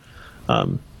software.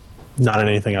 Not in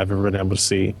anything I've ever been able to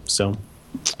see. So,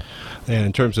 and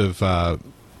in terms of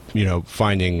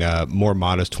finding more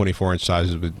modest 24-inch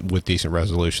sizes with decent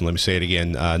resolution, let me say it again,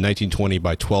 1920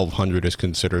 by 1200 is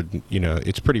considered,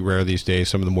 it's pretty rare these days.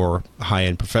 Some of the more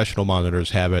high-end professional monitors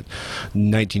have it.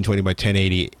 1920 by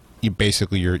 1080, your basic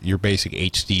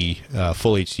HD,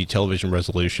 full HD television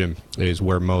resolution is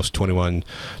where most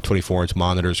 24-inch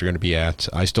monitors are going to be at.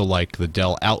 I still like the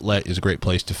Dell Outlet is a great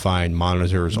place to find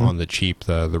monitors on the cheap,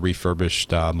 the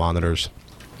refurbished monitors.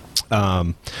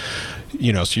 So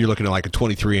you're looking at like a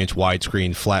 23-inch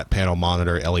widescreen flat panel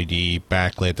monitor, LED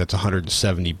backlit. That's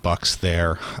 $170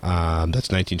 there. That's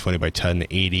 1920 by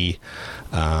 1080.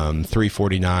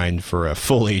 $349 for a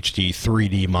full HD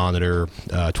 3D monitor.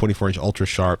 24-inch ultra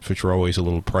sharps, which are always a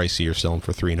little pricey, are selling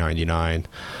for $399.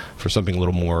 For something a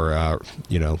little more,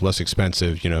 less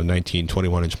expensive,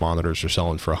 21-inch monitors are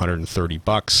selling for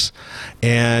 $130.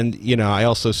 And I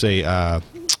also say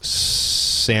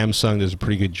Samsung does a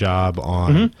pretty good job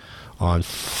on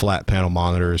flat panel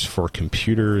monitors for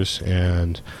computers,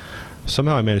 and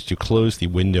somehow I managed to close the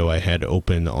window I had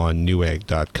open on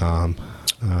newegg.com.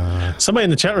 Somebody in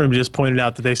the chat room just pointed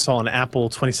out that they saw an Apple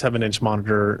 27-inch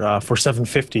monitor for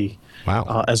 $750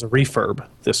 as a refurb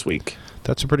this week.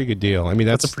 That's a pretty good deal. I mean,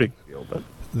 that's a pretty good deal, but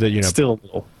still a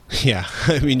little. Yeah,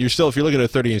 I mean, if you're looking at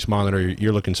a 30-inch monitor,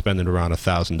 you're looking spending around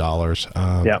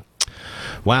 $1,000. Yeah.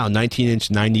 Wow,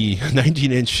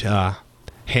 19-inch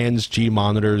hands G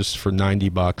monitors for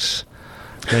 $90.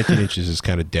 19 inches is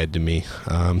kind of dead to me.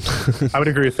 I would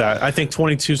agree with that. I think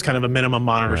 22 is kind of a minimum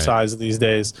monitor size these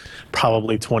days.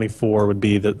 Probably 24 would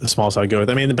be the smallest I'd go with.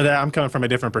 I mean, but I'm coming from a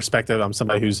different perspective. I'm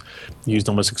somebody who's used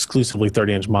almost exclusively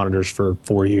 30-inch monitors for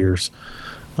 4 years.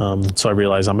 So I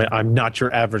realize I'm not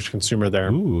your average consumer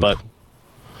there. Ooh. But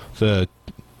the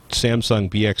Samsung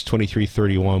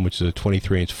BX2331, which is a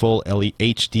 23-inch full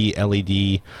HD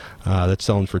LED, that's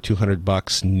selling for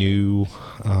 $200 new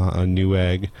on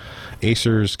Newegg.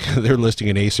 Acer's, they're listing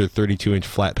an Acer 32-inch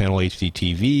flat panel HD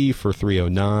TV for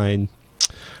 $309.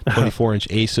 24-inch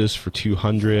Asus for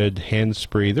 $200.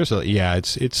 Handspree.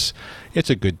 It's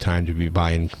a good time to be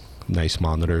buying nice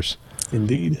monitors.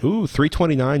 Indeed. Ooh,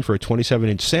 $329 for a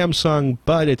 27-inch Samsung,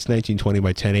 but it's 1920 by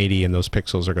 1080, and those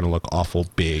pixels are going to look awful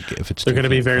big if it's. They're going to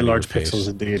be very large pixels,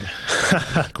 indeed.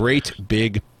 Great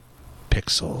big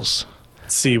pixels.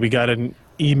 Let's see, we got an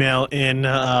email in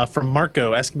from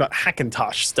Marco asking about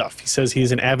Hackintosh stuff. He says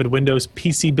he's an avid Windows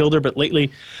PC builder, but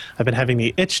lately I've been having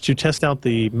the itch to test out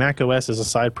the Mac OS as a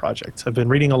side project. I've been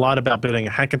reading a lot about building a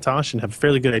Hackintosh and have a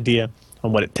fairly good idea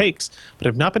on what it takes, but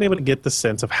I've not been able to get the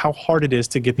sense of how hard it is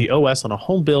to get the OS on a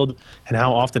home build and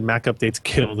how often Mac updates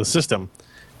kill the system.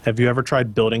 Have you ever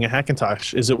tried building a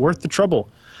Hackintosh? Is it worth the trouble?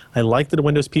 I like that a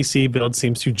Windows PC build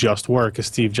seems to just work, as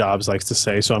Steve Jobs likes to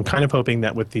say, so I'm kind of hoping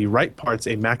that with the right parts,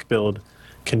 a Mac build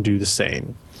can do the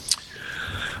same.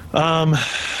 I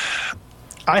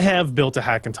have built a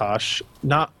Hackintosh,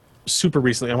 not super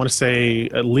recently. I want to say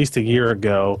at least a year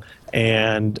ago,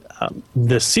 and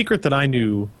the secret that I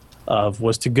knew of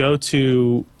was to go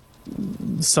to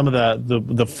some of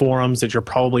the forums that you're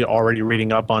probably already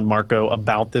reading up on, Marco,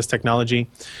 about this technology.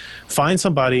 Find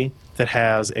somebody that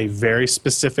has a very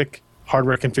specific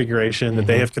hardware configuration that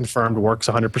they have confirmed works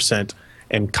 100%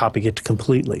 and copy it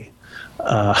completely.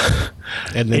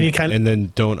 And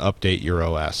then don't update your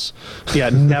OS. Yeah,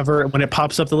 never. When it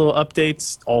pops up the little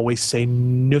updates, always say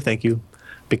no, thank you,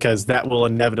 because that will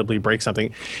inevitably break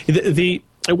something. It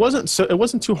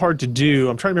wasn't too hard to do.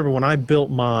 I'm trying to remember when I built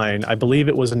mine. I believe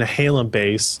it was a Nehalem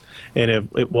base, and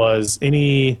it was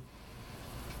any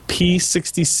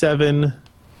P67.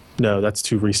 No, that's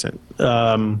too recent.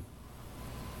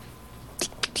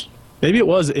 Maybe it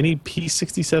was any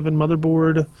P67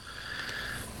 motherboard.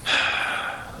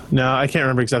 No, I can't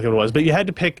remember exactly what it was, but you had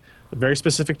to pick a very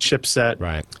specific chipset.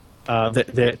 Right.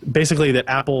 That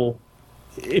Apple,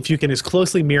 if you can as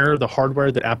closely mirror the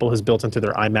hardware that Apple has built into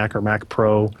their iMac or Mac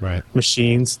Pro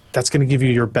machines, that's going to give you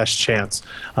your best chance.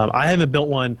 I haven't built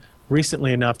one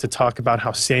recently enough to talk about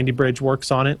how Sandy Bridge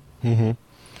works on it. Mm-hmm.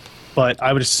 But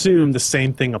I would assume the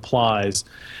same thing applies.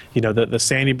 You know, the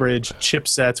Sandy Bridge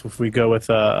chipsets, if we go with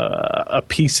a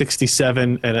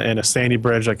P67 and a Sandy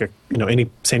Bridge, like any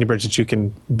Sandy Bridge that you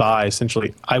can buy,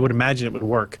 essentially, I would imagine it would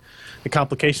work. The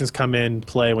complications come in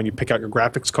play when you pick out your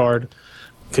graphics card,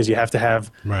 because you have to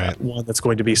have one that's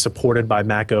going to be supported by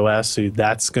Mac OS, so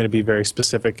that's going to be very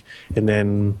specific. And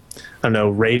then, I don't know,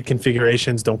 RAID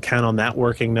configurations, don't count on that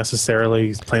working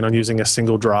necessarily. Plan on using a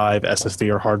single drive,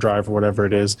 SSD or hard drive or whatever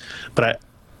it is. But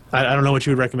I don't know what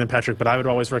you would recommend, Patrick, but I would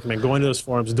always recommend going to those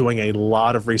forums, doing a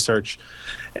lot of research,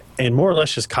 and more or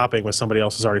less just copying what somebody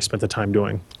else has already spent the time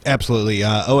doing. Absolutely.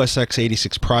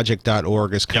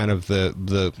 OSX86project.org is kind of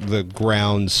the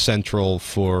ground central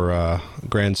for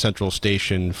Grand Central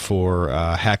Station for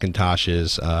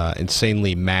Hackintoshes.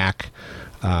 Insanely Mac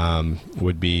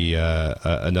would be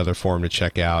another forum to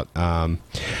check out.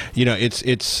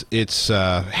 It's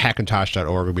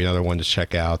Hackintosh.org would be another one to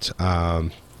check out.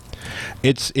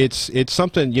 It's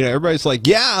something, everybody's like,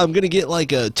 yeah, I'm going to get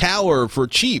like a tower for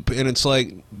cheap. And it's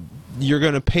like, you're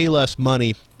going to pay less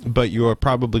money, but you are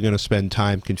probably going to spend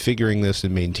time configuring this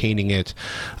and maintaining it.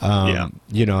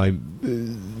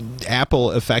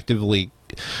 Apple effectively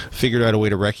figured out a way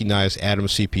to recognize Atom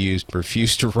CPUs,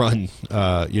 refused to run,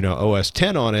 OS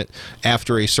 10 on it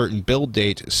after a certain build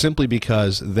date, simply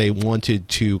because they wanted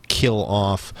to kill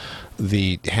off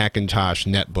the Hackintosh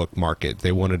netbook market.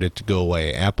 They wanted it to go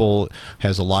away. Apple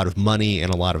has a lot of money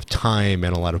and a lot of time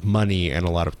and a lot of money and a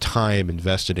lot of time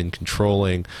invested in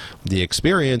controlling the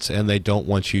experience, and they don't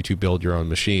want you to build your own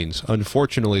machines.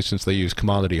 Unfortunately, since they use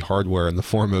commodity hardware in the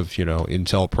form of,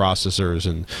 Intel processors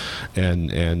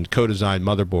and co-designed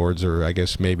motherboards, or I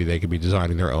guess maybe they could be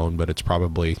designing their own, but it's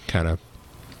probably kind of,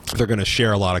 they're going to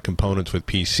share a lot of components with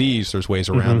PCs. There's ways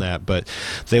around that, but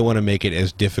they want to make it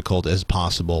as difficult as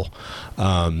possible.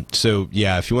 So,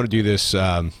 yeah, if you want to do this,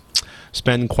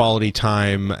 spend quality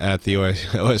time at the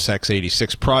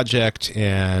OSX86 project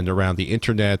and around the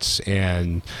internets,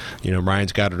 and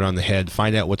Ryan's got it on the head.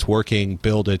 Find out what's working,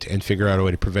 build it, and figure out a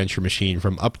way to prevent your machine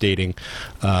from updating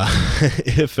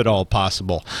if at all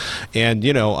possible. And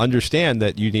understand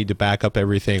that you need to back up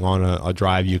everything on a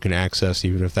drive you can access,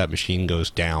 even if that machine goes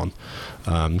down,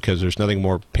 because there's nothing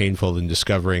more painful than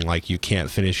discovering like you can't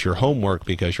finish your homework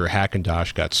because your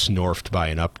Hackintosh got snorfed by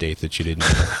an update that you didn't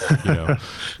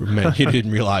you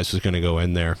didn't realize was going to go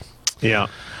in there. Yeah.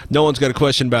 No one's got a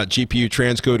question about GPU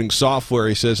transcoding software.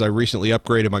 He says, I recently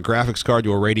upgraded my graphics card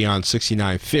to a Radeon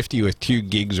 6950 with 2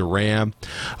 gigs of RAM.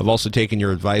 I've also taken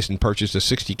your advice and purchased a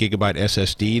 60 gigabyte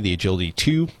SSD, the Agility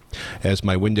 2, as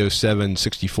my Windows 7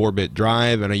 64-bit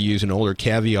drive, and I use an older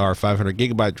Caviar 500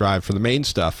 gigabyte drive for the main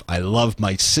stuff. I love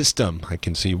my system. I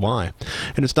can see why.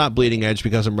 And it's not bleeding edge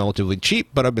because I'm relatively cheap,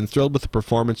 but I've been thrilled with the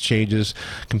performance changes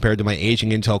compared to my aging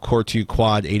Intel Core 2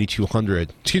 Quad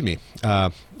 8200.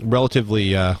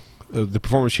 The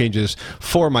performance changes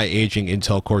for my aging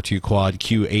Intel Core 2 Quad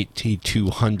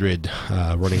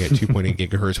Q8200 running at 2.8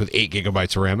 gigahertz with 8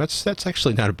 gigabytes of RAM. That's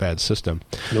actually not a bad system.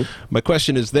 Nope. My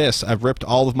question is this. I've ripped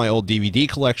all of my old DVD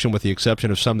collection with the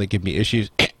exception of some that give me issues.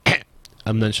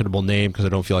 Unmentionable name because I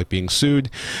don't feel like being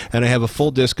sued. And I have a full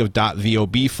disk of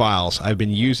 .vob files. I've been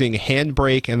using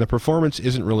Handbrake, and the performance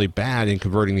isn't really bad in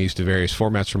converting these to various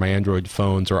formats for my Android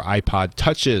phones or iPod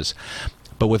Touches.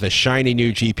 But with a shiny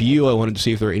new GPU, I wanted to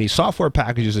see if there are any software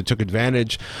packages that took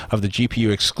advantage of the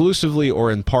GPU exclusively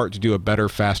or in part to do a better,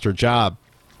 faster job.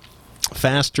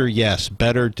 Faster, yes.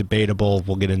 Better, debatable.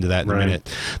 We'll get into that in a minute.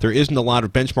 There isn't a lot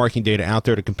of benchmarking data out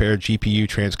there to compare GPU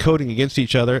transcoding against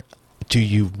each other. Do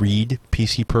you read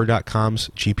PCPer.com's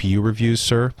GPU reviews,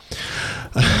 sir?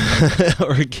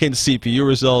 Or against CPU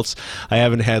results? I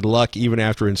haven't had luck even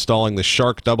after installing the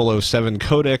Shark 007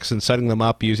 codecs and setting them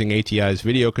up using ATI's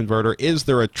video converter. Is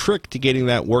there a trick to getting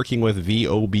that working with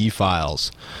VOB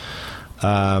files?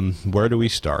 Where do we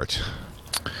start?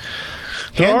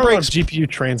 There are a lot of GPU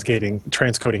transcoding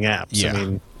apps. Yeah. I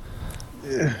mean,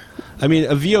 I mean,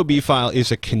 a VOB file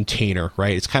is a container,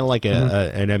 right? It's kind of like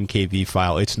an MKV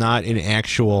file. It's not an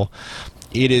actual.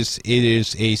 It is.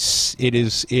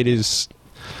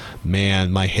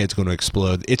 Man, my head's going to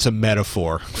explode. It's a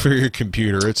metaphor for your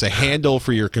computer. It's a handle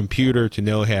for your computer to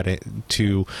know how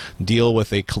to deal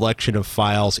with a collection of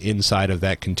files inside of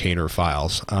that container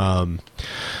files.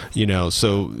 You know,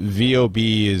 so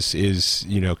VOB is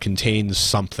you know, contains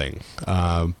something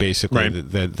basically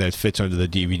that fits under the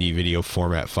DVD video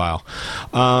format file.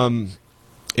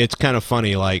 It's kind of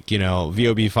funny, like, you know,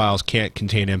 VOB files can't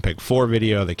contain MPEG-4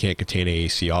 video, they can't contain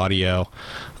AAC audio,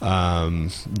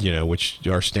 you know, which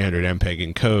are standard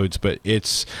MPEG encodes, but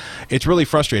it's really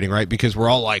frustrating, right? Because we're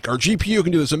all like, our GPU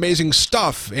can do this amazing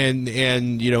stuff, and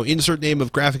you know, insert name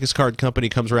of graphics card company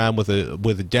comes around with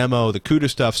a demo, the CUDA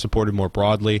stuff supported more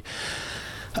broadly.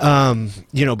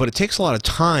 You know, but it takes a lot of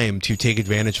time to take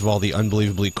advantage of all the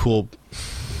unbelievably cool...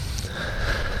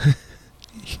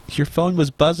 Your phone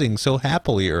was buzzing so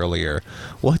happily earlier.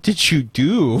 What did you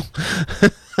do?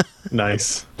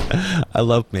 Nice. I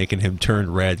love making him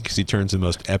turn red because he turns the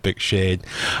most epic shade.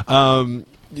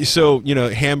 So, you know,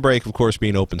 Handbrake, of course,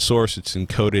 being open source, it's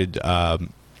encoded.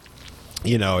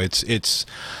 You know, it's.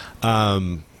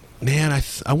 Man, I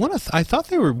thought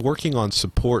they were working on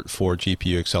support for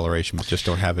GPU acceleration, but just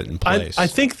don't have it in place. I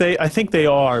think they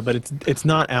are, but it's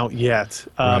not out yet.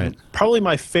 Right. Probably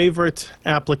my favorite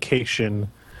application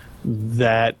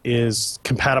that is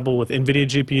compatible with NVIDIA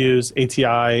GPUs,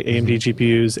 ATI, AMD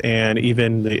GPUs, and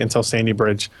even the Intel Sandy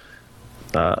Bridge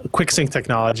QuickSync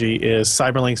technology is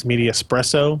Cyberlink's Media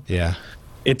Espresso. Yeah,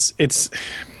 it's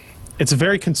a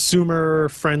very consumer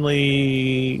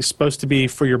friendly, supposed to be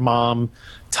for your mom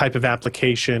type of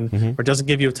application, where it doesn't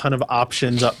give you a ton of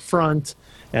options up front,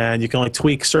 and you can only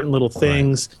tweak certain little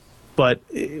things. Right. But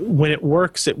when it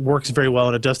works very well,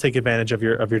 and it does take advantage of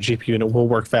your GPU, and it will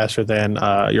work faster than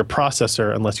your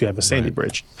processor unless you have a Sandy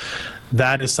Bridge.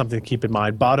 That is something to keep in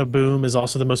mind. Bada Boom is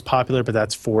also the most popular, but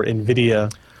that's for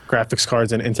NVIDIA graphics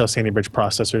cards and Intel Sandy Bridge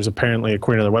processors. Apparently,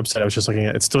 according to their website I was just looking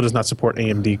at, it still does not support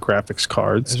AMD graphics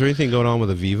cards. Is there anything going on with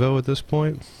a Vivo at this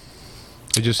point?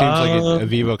 It just seems like a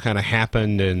Vivo kind of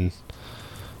happened, and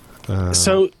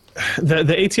so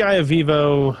the ATI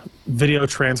Vivo video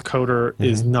transcoder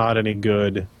is not any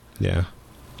good. Yeah,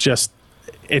 just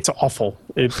it's awful.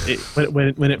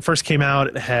 When it first came out,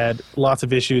 it had lots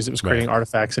of issues. It was creating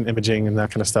artifacts and imaging and that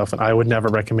kind of stuff, and I would never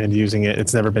recommend using it.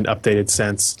 It's never been updated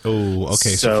since. Oh,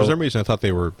 okay. So for some reason, I thought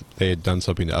they had done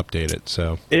something to update it.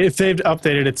 So if they've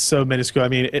updated, it's so minuscule. I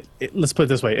mean, let's put it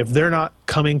this way: if they're not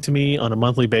coming to me on a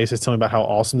monthly basis telling me about how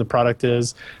awesome the product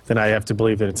is, then I have to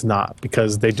believe that it's not,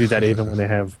 because they do that even when they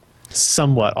have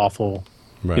somewhat awful,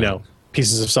 you know,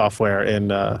 pieces of software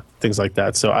and things like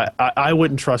that. So I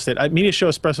wouldn't trust it. Media Show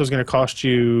Espresso is going to cost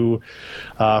you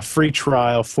free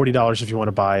trial, $40 if you want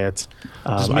to buy it.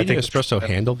 Does Media Espresso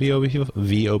handle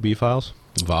VOB files?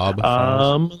 VOB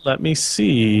files? Let me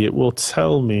see. It will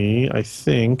tell me, I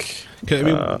think. I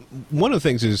mean, one of the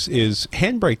things is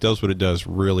Handbrake does what it does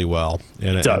really well,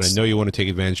 and I know you want to take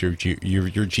advantage of your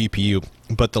GPU,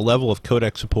 but the level of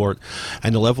codec support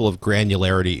and the level of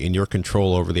granularity in your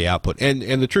control over the output, and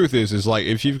the truth is like,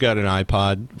 if you've got an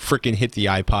iPod, frickin' hit the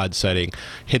iPod setting,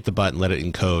 hit the button, let it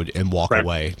encode, and walk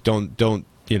away. Don't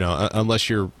you know, unless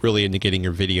you're really into getting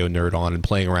your video nerd on and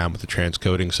playing around with the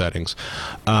transcoding settings.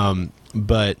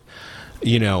 But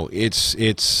you know,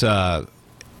 it's an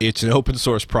open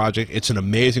source project. It's an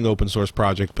amazing open source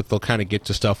project, but they'll kind of get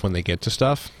to stuff when they get to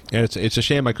stuff, and it's a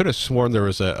shame. I could have sworn there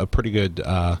was a pretty good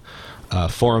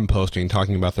forum posting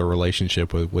talking about their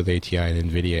relationship with ATI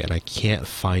and NVIDIA, and I can't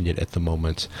find it at the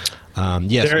moment.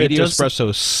 Yes, Media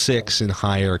Espresso 6 and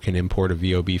higher can import a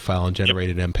VOB file and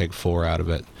generate an MPEG-4 out of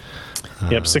it.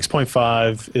 Yep,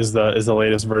 6.5 is the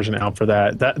latest version out for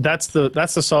that. That's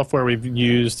the software we've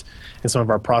used in some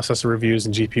of our processor reviews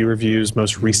and GPU reviews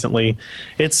most recently.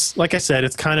 It's, like I said,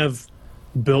 it's kind of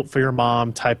built for your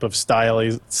mom type of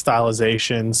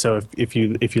stylization. So if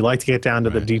you like to get down to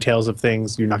the details of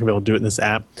things, you're not going to be able to do it in this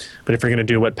app. But if you're going to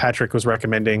do what Patrick was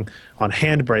recommending on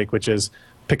Handbrake, which is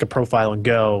pick a profile and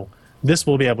go, this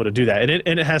will be able to do that, and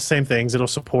it has same things. It'll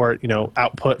support, you know,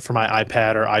 output for my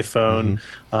iPad or iPhone,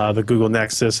 the Google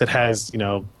Nexus. It has, you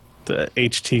know, the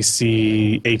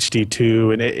HTC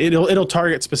HD2, and it'll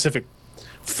target specific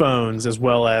phones, as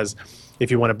well as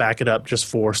if you want to back it up just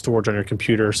for storage on your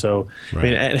computer. So I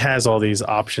mean, it has all these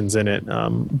options in it,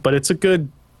 but it's a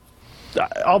good.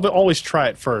 I'll always try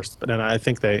it first, but then I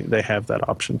think they have that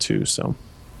option too. So.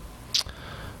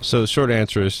 So the short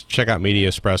answer is check out Media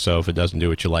Espresso. If it doesn't do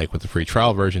what you like with the free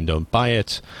trial version, don't buy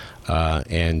it.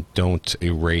 And don't take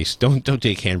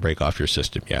Handbrake off your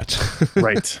system yet.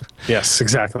 Right. Yes,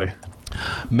 exactly.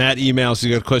 Matt emails,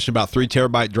 he's got a question about 3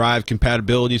 terabyte drive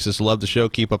compatibility. He says, love the show.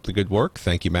 Keep up the good work.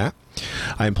 Thank you, Matt.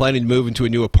 I am planning to move into a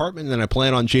new apartment, and I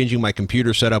plan on changing my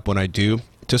computer setup when I do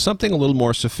to something a little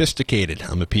more sophisticated.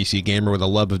 I'm a PC gamer with a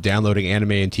love of downloading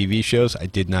anime and TV shows. I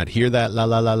did not hear that, la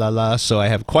la la la la. So I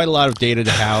have quite a lot of data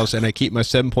to house, and I keep my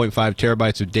 7.5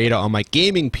 terabytes of data on my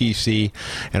gaming PC,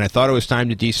 and I thought it was time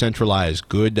to decentralize.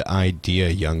 Good idea,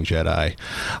 young Jedi.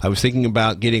 I was thinking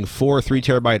about getting 4 3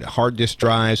 terabyte hard disk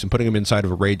drives and putting them inside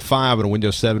of a RAID 5 on a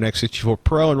Windows 7 x64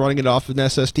 Pro and running it off of an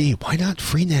SSD. Why not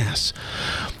FreeNAS?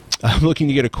 I'm looking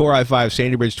to get a Core i5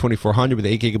 Sandy Bridge 2400 with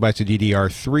 8 gigabytes of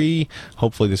DDR3.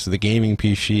 Hopefully this is the gaming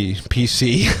PC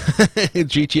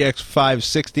GTX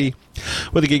 560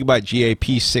 with a gigabyte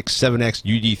GA-P67X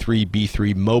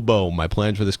UD3B3 MOBO. My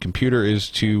plan for this computer is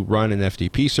to run an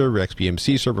FTP server,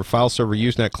 XBMC server, file server,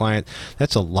 Usenet client.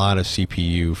 That's a lot of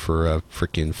CPU for a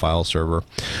freaking file server.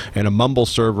 And a Mumble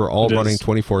server, all running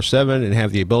 24/7, and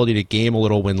have the ability to game a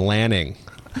little when LANing.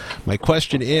 My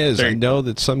question is, I know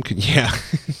that some could,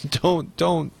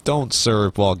 don't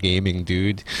serve while gaming,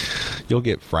 dude. You'll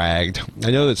get fragged.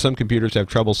 I know that some computers have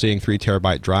trouble seeing 3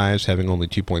 terabyte drives, having only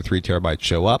 2.3 terabytes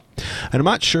show up, and I'm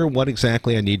not sure what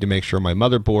exactly I need to make sure my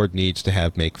motherboard needs to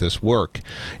have make this work.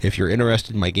 If you're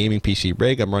interested in my gaming PC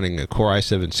rig, I'm running a Core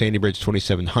i7 Sandy Bridge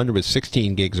 2700 with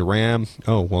 16 gigs of RAM.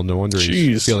 Oh, well, no wonder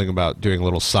he's feeling about doing a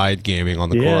little side gaming on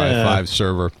the Core i5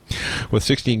 server. With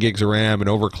 16 gigs of RAM and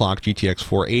overclocked GTX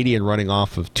 480 and running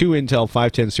off of 2 Intel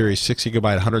 510 series 6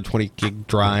 gigabyte 120 gig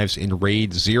drives in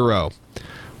RAID 0.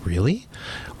 Really?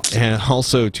 And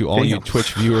also to all you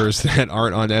Twitch viewers that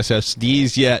aren't on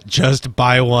SSDs yet, just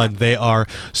buy one. They are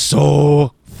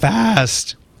so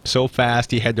fast. So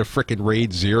fast, he had to frickin'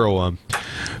 RAID 0 them.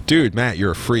 Dude, Matt,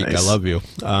 you're a freak. Nice. I love you.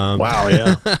 Wow,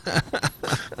 yeah.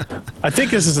 I think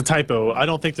this is a typo. I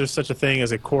don't think there's such a thing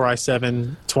as a Core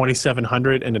i7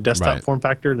 2700 in a desktop form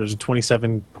factor. There's a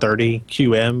 2730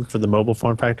 QM for the mobile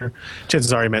form factor.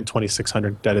 Chances are he meant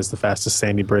 2600. That is the fastest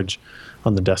Sandy Bridge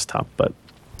on the desktop. But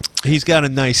he's got a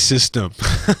nice system.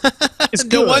 It's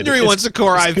no wonder he wants a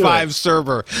Core i5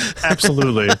 server.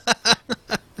 Absolutely.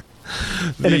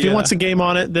 And if he wants a game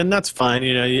on it, then that's fine.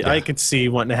 You know, I could see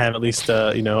wanting to have at least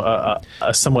a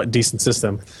somewhat decent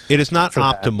system. It is not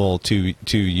optimal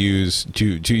to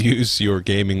use your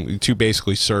gaming to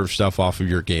basically serve stuff off of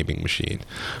your gaming machine.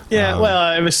 Yeah, well,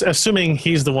 I was assuming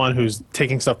he's the one who's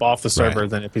taking stuff off the server.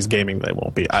 Then if he's gaming, they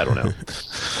won't be. I don't know.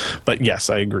 But yes,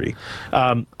 I agree.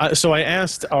 So I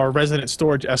asked our resident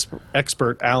storage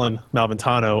expert Alan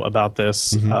Malventano about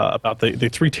this, about the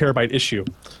 3 terabyte issue.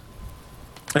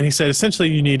 And he said essentially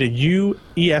you need a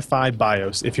UEFI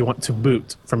BIOS if you want to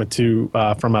boot from a 3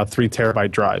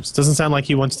 terabyte drives. Doesn't sound like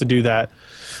he wants to do that.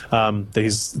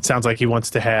 It sounds like he wants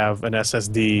to have an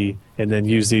SSD and then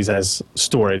use these as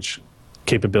storage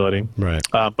capability. Right.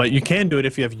 But you can do it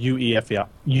if you have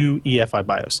UEFI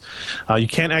BIOS. You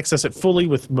can't access it fully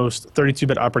with most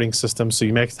 32-bit operating systems, so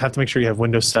you have to make sure you have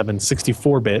Windows 7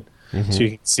 64-bit. So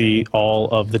you can see all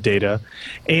of the data.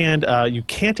 And you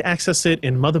can't access it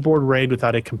in motherboard RAID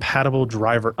without a compatible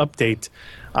driver update,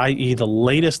 i.e. the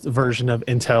latest version of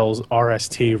Intel's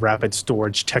RST Rapid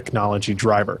Storage Technology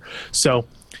driver. So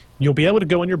you'll be able to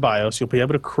go in your BIOS, you'll be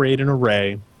able to create an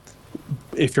array.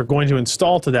 If you're going to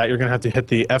install to that, you're going to have to hit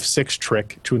the F6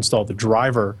 trick to install the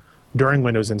driver during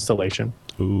Windows installation.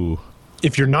 Ooh.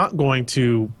 If you're not going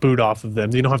to boot off of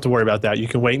them, you don't have to worry about that. You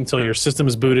can wait until your system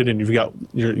is booted and you've got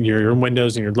your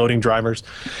Windows and you're loading drivers.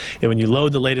 And when you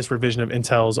load the latest revision of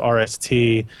Intel's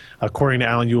RST, according to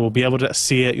Alan, you will be able to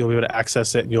see it, you'll be able to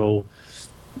access it, and you'll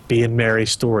be in merry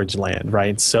storage land,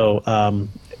 right? So, and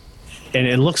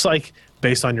it looks like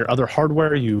based on your other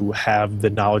hardware, you have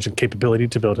the knowledge and capability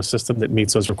to build a system that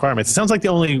meets those requirements. It sounds like the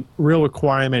only real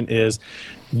requirement is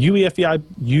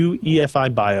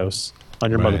UEFI BIOS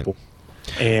on your motherboard.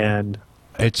 And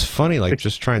it's funny, like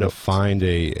just trying to find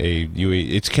a UE.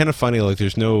 It's kind of funny, like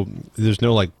there's no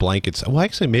like blankets. Well,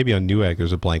 actually, maybe on Newegg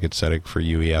there's a blanket setting for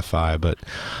UEFI, but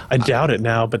I doubt it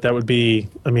now. But that would be,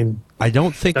 I mean, I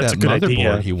don't think that motherboard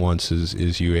idea. he wants is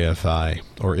UEFI,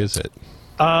 or is it?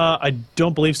 I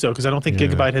don't believe so, because I don't think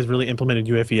Gigabyte has really implemented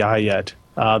UEFI yet.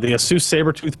 The Asus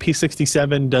Sabertooth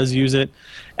P67 does use it.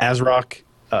 ASRock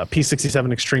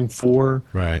P67 Extreme 4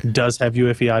 does have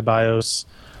UEFI BIOS.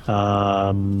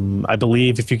 I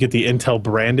believe if you get the Intel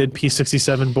branded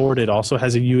P67 board, it also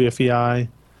has a UEFI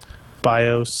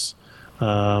BIOS.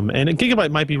 And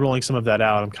Gigabyte might be rolling some of that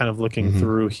out. I'm kind of looking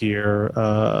through here.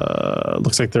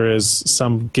 Looks like there is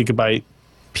some Gigabyte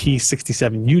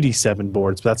P67 UD7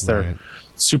 boards. That's their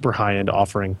super high-end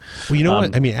offering. Well, you know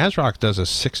what? I mean, ASRock does a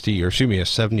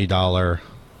 $70.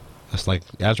 That's like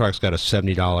ASRock's got a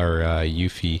 $70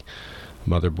 UFI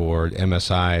motherboard.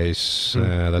 MSI's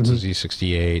that's a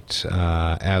Z68.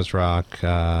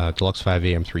 ASRock Deluxe 5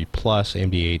 AM3 Plus,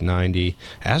 AMD 890.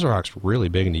 ASRock's really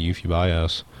big into UFI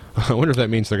BIOS. I wonder if that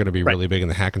means they're going to be really big in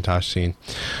the Hackintosh scene.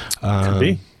 Could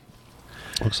be.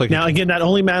 Looks like now again, that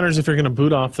only matters if you're going to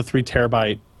boot off the 3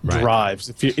 terabyte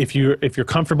drives. If you're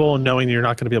comfortable in knowing you're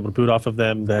not going to be able to boot off of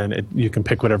them, then you can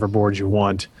pick whatever board you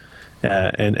want,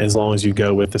 and as long as you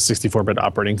go with the 64-bit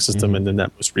operating system and then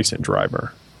that most recent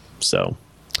driver. So,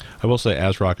 I will say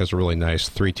ASRock has a really nice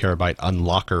 3 terabyte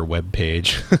unlocker web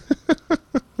page.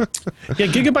 yeah,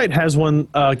 Gigabyte has one.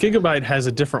 Gigabyte has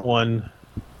a different one.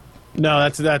 No,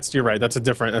 that's you're right. That's a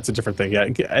different thing. Yeah,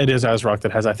 it is ASRock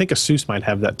that has. I think ASUS might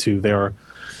have that too. They are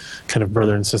kind of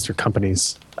brother and sister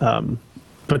companies,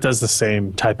 but does the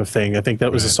same type of thing. I think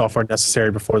that was the software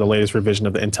necessary before the latest revision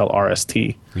of the Intel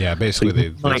RST. Yeah, basically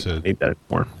that's a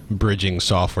bridging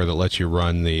software that lets you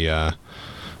run the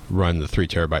 3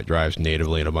 terabyte drives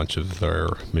natively in a bunch of their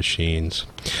machines.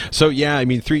 So yeah, I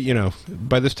mean,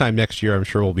 by this time next year, I'm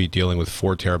sure we'll be dealing with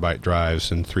 4 terabyte drives,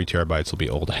 and 3 terabytes will be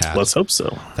old hat. Let's hope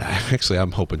so. Actually,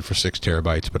 I'm hoping for 6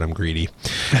 terabytes, but I'm greedy.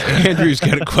 Andrew's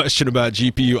got a question about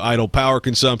GPU idle power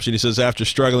consumption. He says, after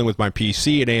struggling with my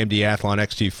PC, an AMD Athlon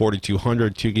XT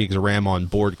 4200, 2 gigs of RAM on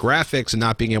board graphics, and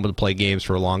not being able to play games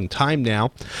for a long time now,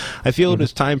 I feel it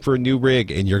is time for a new rig,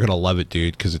 and you're going to love it,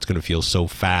 dude, because it's going to feel so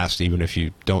fast, even if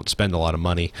you don't spend a lot of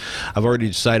money. I've already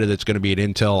decided it's going to be an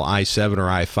Intel i7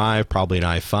 or i5, probably an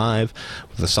i5,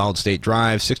 with a solid-state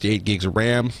drive, 68 gigs of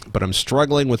RAM, but I'm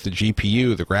struggling with the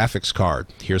GPU, the graphics card.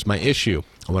 Here's my issue.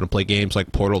 I want to play games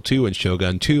like Portal 2 and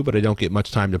Shogun 2, but I don't get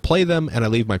much time to play them, and I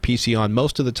leave my PC on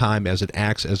most of the time as it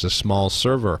acts as a small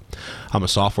server. I'm a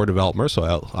software developer,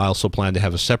 so I also plan to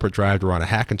have a separate drive to run a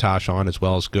Hackintosh on, as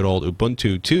well as good old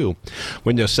Ubuntu too.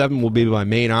 Windows 7 will be my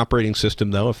main operating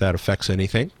system, though, if that affects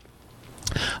anything.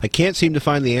 I can't seem to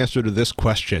find the answer to this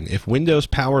question. If Windows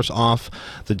powers off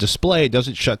the display, does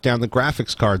it shut down the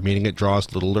graphics card, meaning it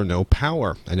draws little or no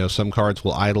power? I know some cards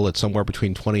will idle at somewhere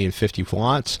between 20 and 50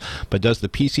 watts, but does the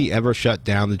PC ever shut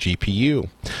down the GPU?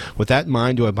 With that in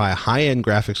mind, do I buy a high-end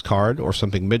graphics card or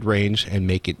something mid-range and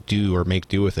make do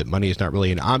with it? Money is not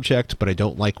really an object, but I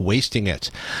don't like wasting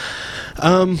it.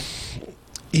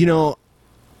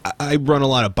 I run a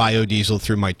lot of biodiesel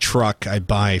through my truck. I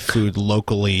buy food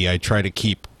locally. I try to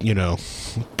keep,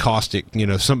 caustic,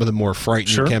 some of the more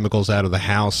frightening chemicals out of the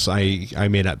house. I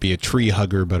may not be a tree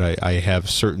hugger, but I have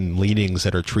certain leanings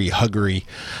that are tree huggery.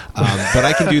 But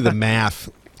I can do the math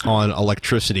on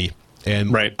electricity.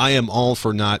 And I am all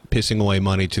for not pissing away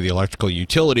money to the electrical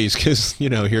utilities because,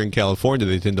 here in California,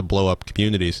 they tend to blow up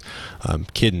communities. I'm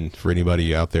kidding for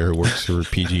anybody out there who works for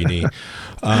PG&E.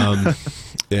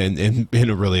 In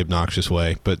a really obnoxious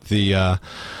way. But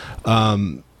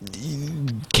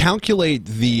calculate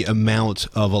the amount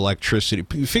of electricity.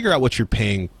 Figure out what you're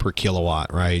paying per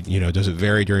kilowatt, right? Does it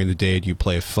vary during the day? Do you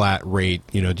play a flat rate?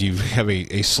 Do you have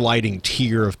a sliding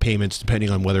tier of payments depending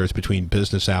on whether it's between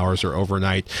business hours or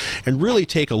overnight? And really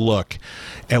take a look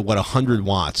at what 100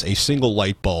 watts, a single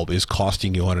light bulb, is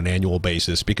costing you on an annual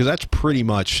basis, because that's pretty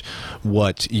much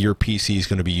what your PC is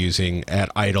going to be using at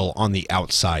idle on the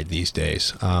outside these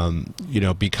days.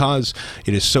 Because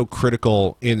it is so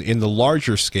critical in the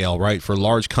larger scale, right, for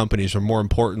large companies, or more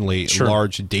importantly,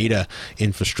 large data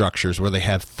infrastructures where they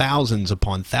have thousands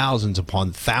upon thousands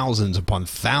upon thousands upon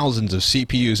thousands of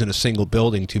CPUs in a single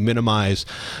building to minimize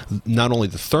not only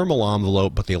the thermal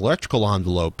envelope but the electrical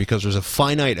envelope, because there's a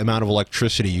finite amount of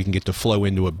electricity you can get to flow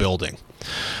into a building.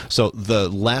 So the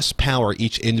less power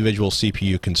each individual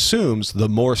CPU consumes, the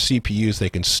more CPUs they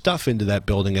can stuff into that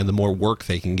building and the more work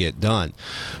they can get done.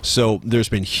 So there's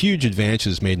been huge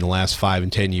advances made in the last 5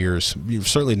 and 10 years,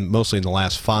 certainly mostly in the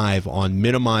last 5, on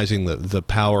minimizing the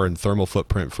power and thermal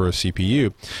footprint for a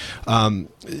CPU. And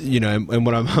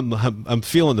what I'm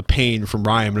feeling the pain from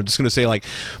Ryan, but I'm just going to say, I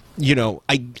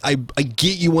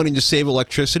get you wanting to save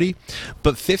electricity,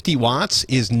 but 50 watts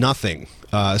is nothing.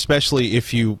 Especially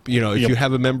if you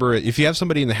have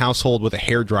somebody in the household with a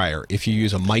hairdryer, if you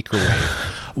use a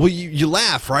microwave. Well, you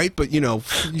laugh, right? But, you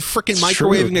freaking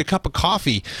microwaving a cup of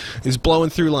coffee is blowing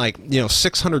through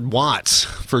 600 watts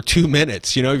for 2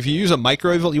 minutes. If you use a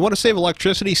microwave, you want to save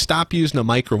electricity, stop using a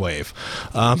microwave.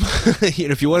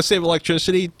 If you want to save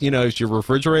electricity, is your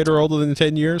refrigerator older than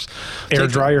 10 years? Air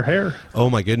dry your hair. Oh,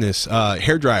 my goodness.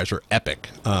 Hair dryers are epic.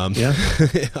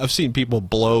 I've seen people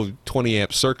blow 20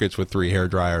 amp circuits with 3 hair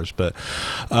dryers, but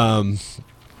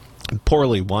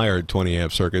poorly wired 20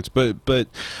 amp circuits, but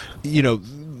you know,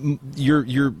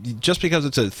 you're just because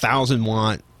it's a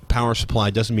 1,000-watt power supply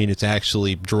doesn't mean it's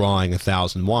actually drawing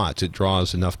 1,000 watts. It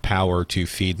draws enough power to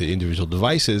feed the individual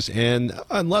devices, and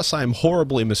unless I'm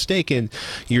horribly mistaken,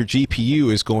 your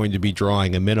GPU is going to be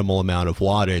drawing a minimal amount of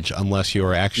wattage unless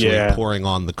you're actually pouring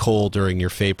on the coal during your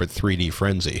favorite 3D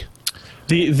frenzy.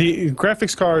 The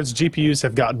graphics cards, GPUs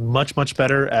have gotten much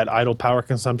better at idle power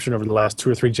consumption over the last 2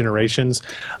 or 3 generations.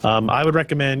 I would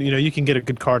recommend, you can get a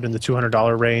good card in the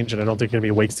 $200 range, and I don't think you're going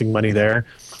to be wasting money there.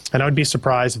 And I would be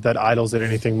surprised if that idles at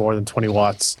anything more than 20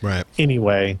 watts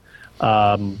anyway,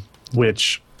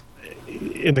 which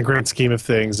in the grand scheme of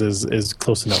things is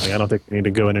close to nothing. I don't think we need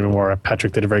to go in anymore.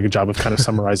 Patrick did a very good job of kind of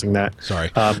summarizing that.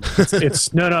 Sorry.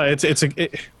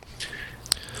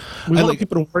 We want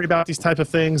people to worry about these type of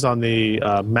things on the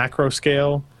macro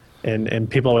scale, and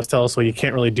people always tell us, well, you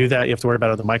can't really do that. You have to worry about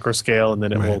it on the micro scale, and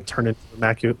then it will turn into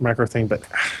a macro thing. But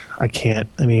I can't.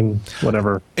 I mean,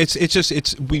 whatever. Andrew,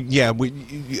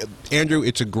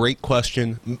 it's a great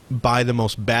question. Buy the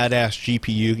most badass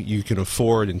GPU you can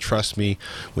afford, and trust me,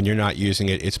 when you're not using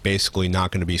it, it's basically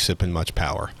not going to be sipping much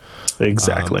power.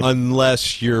 Exactly.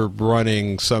 Unless you're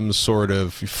running some sort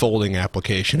of folding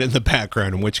application in the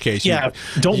background, in which case,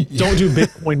 don't do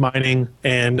Bitcoin mining,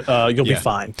 and you'll be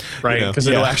fine, right? Because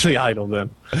it'll actually idle then.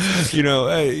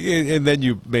 And then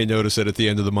you may notice that at the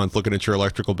end of the month, looking at your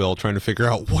electrical bill, trying to figure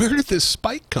out where did this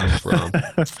spike come from.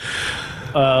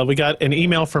 We got an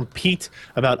email from Pete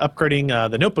about upgrading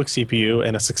the notebook CPU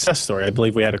and a success story. I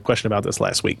believe we had a question about this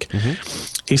last week.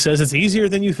 He says it's easier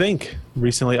than you think.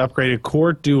 Recently upgraded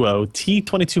Core Duo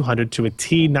T2200 to a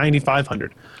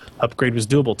T9500. Upgrade was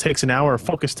doable. Takes an hour of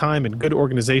focused time and good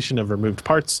organization of removed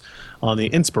parts on the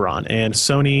Inspiron, and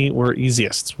Sony were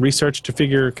easiest. Research to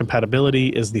figure compatibility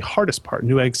is the hardest part.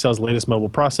 Newegg sells latest mobile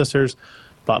processors.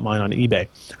 Bought mine on eBay.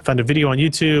 I found a video on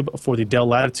YouTube for the Dell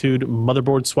Latitude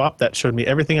motherboard swap that showed me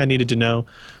everything I needed to know.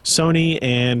 Sony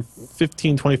and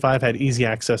 1525 had easy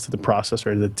access to the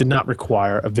processor that did not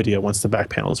require a video once the back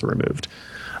panels were removed.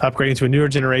 Upgrading to a newer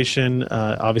generation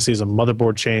obviously is a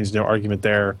motherboard change, no argument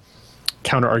there.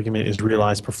 Counter argument is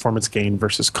realized performance gain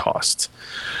versus cost.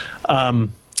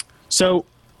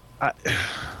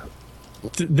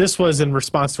 This was in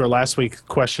response to our last week's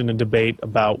question and debate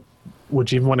about would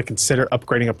you even want to consider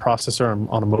upgrading a processor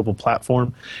on a mobile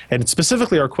platform? And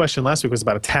specifically, our question last week was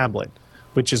about a tablet,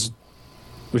 which is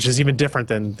even different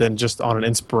than just on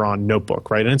an Inspiron notebook,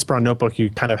 right? An Inspiron notebook, you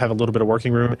kind of have a little bit of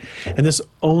working room, and this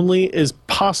only is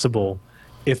possible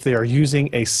if they are using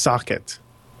a socket.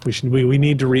 We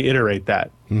need to reiterate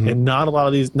that, and not all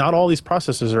these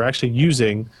processors are actually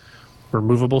using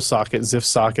removable socket, ZIF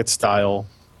socket style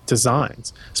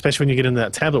designs, especially when you get into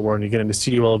that tablet world and you get into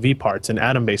CULV parts and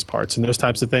atom-based parts and those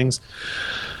types of things.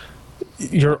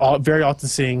 You're very often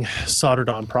seeing soldered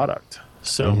on product.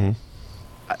 So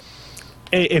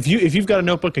if you've got a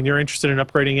notebook and you're interested in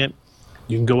upgrading it,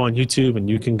 you can go on YouTube and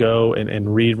you can go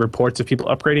and read reports of people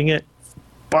upgrading it.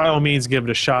 By all means, give it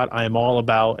a shot. I am all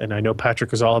about, and I know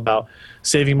Patrick is all about,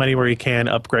 saving money where you can,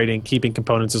 upgrading, keeping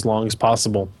components as long as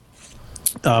possible.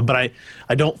 But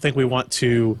I don't think we want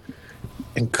to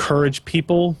encourage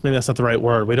people, maybe that's not the right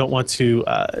word, we don't want to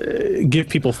give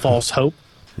people false hope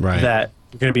that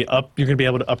you're going to be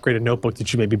able to upgrade a notebook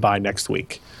that you maybe buy next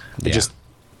week. I just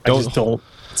don't,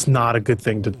 it's not a good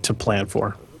thing to plan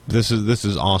for. This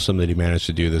is awesome that he managed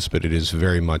to do this, but it is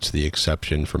very much the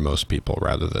exception for most people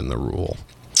rather than the rule.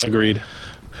 Agreed.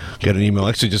 Got an email,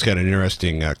 actually just got an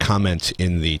interesting comment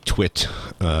in the Twit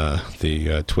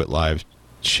live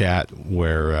chat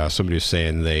where somebody was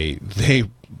saying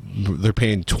they're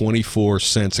paying 24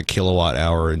 cents a kilowatt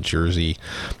hour in Jersey,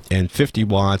 and 50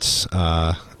 watts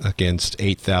against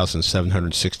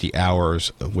 8,760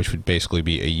 hours, which would basically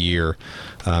be a year,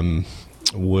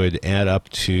 would add up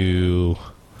to,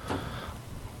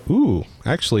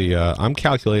 I'm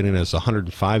calculating as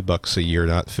 $105 a year,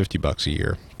 not $50 a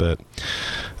year, but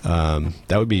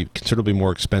that would be considerably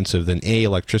more expensive than A,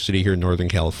 electricity here in Northern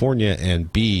California,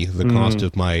 and B, the cost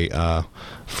of my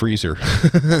freezer.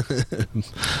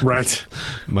 Right.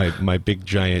 My big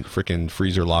giant freaking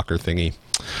freezer locker thingy.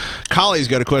 Colley's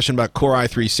got a question about Core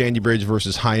i3 Sandy Bridge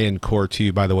versus high-end Core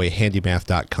 2. By the way,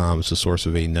 handymath.com is the source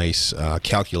of a nice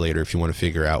calculator if you want to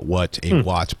figure out what a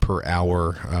watt per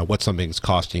hour, what something's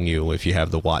costing you if you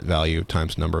have the watt value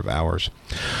times number of hours.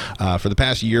 For the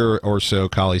past year or so,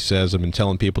 Colley says, I've been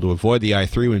telling people to avoid the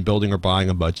i3 when building or buying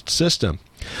a budget system.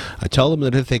 I tell them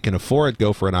that if they can afford it,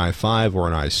 go for an i5 or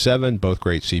an i7, both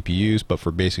great CPUs, but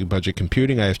for basic budget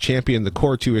computing, I have championed the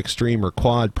Core 2 Extreme or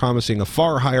Quad, promising a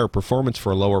far higher performance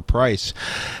for a lower price.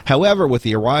 However, with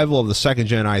the arrival of the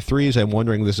second-gen i3s, I'm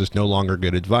wondering if this is no longer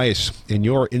good advice. In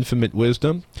your infinite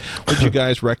wisdom, would you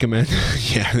guys recommend...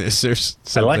 yeah, there's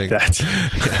something... I like that.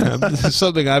 Yeah, this is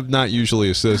something I've not usually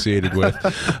associated with.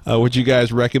 Would you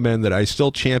guys recommend that I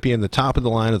still champion the top of the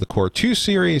line of the Core 2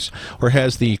 series, or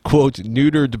has the, quote,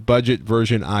 neutered budget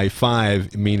version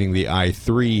i5, meaning the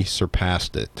i3,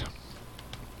 surpassed it?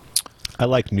 I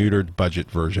like neutered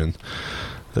budget version.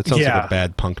 That sounds like a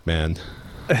bad punk band.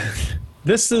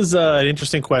 This is an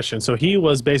interesting question. So he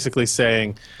was basically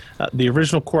saying the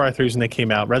original Core i3s when they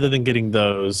came out, rather than getting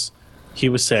those, he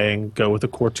was saying go with the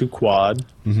Core 2 Quad,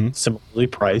 similarly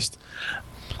priced.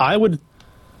 I'm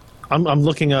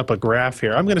looking up a graph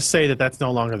here. I'm going to say that that's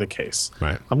no longer the case.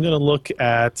 Right. I'm going to look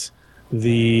at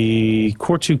the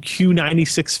Core 2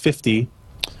 Q9650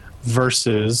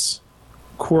 versus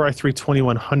Core i3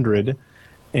 2100.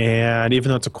 And even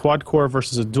though it's a quad core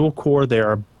versus a dual core, they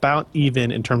are about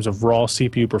even in terms of raw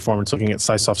CPU performance, looking at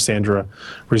Sysoft Sandra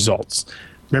results.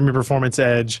 Memory Performance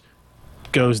Edge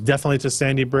goes definitely to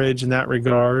Sandy Bridge in that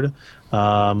regard.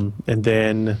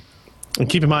 And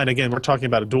keep in mind, again, we're talking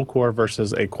about a dual core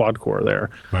versus a quad core there.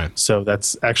 Right. So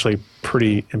that's actually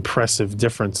pretty impressive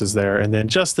differences there. And then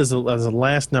just as a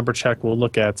last number check, we'll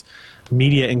look at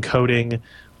media encoding.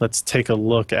 Let's take a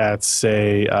look at,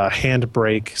 say,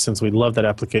 Handbrake, since we love that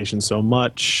application so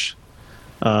much.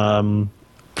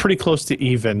 Pretty close to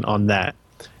even on that.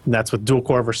 And that's with dual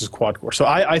core versus quad core. So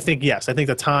I think, yes, I think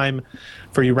the time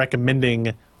for you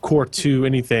recommending Core 2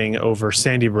 anything over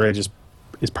Sandy Bridge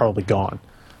is probably gone.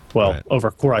 Well, right.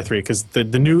 Over Core i3, because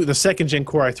the second gen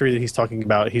Core i3 that he's talking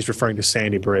about, he's referring to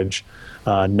Sandy Bridge,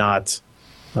 not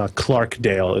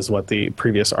Clarkdale is what the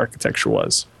previous architecture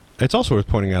was. It's also worth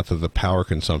pointing out that the power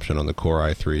consumption on the Core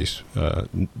i3s,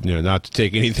 not to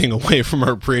take anything away from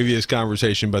our previous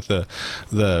conversation, but the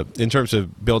in terms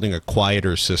of building a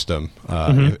quieter system,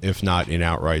 if not in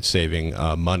outright saving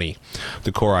money,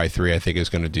 the Core i3 I think is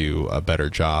going to do a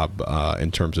better job in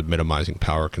terms of minimizing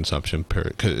power consumption,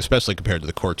 especially compared to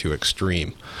the Core 2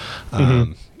 Extreme.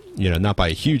 Not by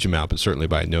a huge amount, but certainly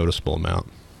by a noticeable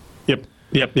amount. Yep.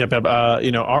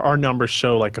 Our numbers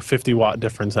show like a 50-watt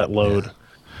difference at load. Yeah.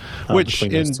 Which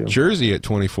in Jersey at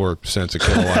 24 cents a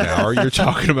kilowatt hour, you're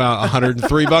talking about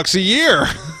 $103 a year.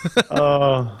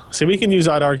 See, we can use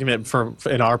that argument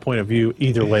in our point of view.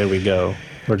 Either way we go,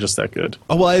 we're just that good.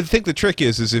 Oh, well, I think the trick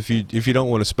is if you don't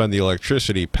want to spend the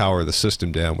electricity, power the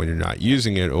system down when you're not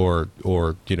using it, or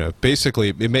basically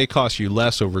it may cost you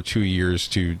less over 2 years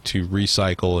to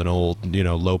recycle an old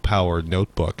low powered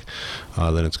notebook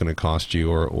than it's going to cost you,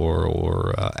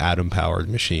 or atom powered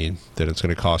machine than it's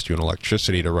going to cost you in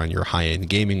electricity to run your high end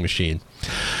gaming machine.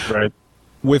 Right.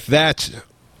 With that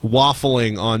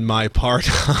waffling on my part,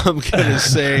 I'm going to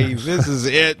say this is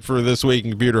it for This Week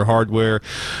in Computer Hardware.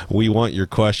 We want your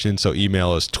questions, so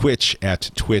email us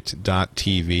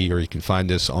twitch@twit.tv, or you can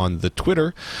find us on the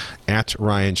Twitter at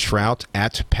Ryan Shrout,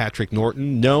 at Patrick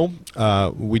Norton. No,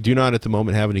 we do not at the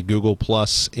moment have any Google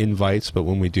Plus invites, but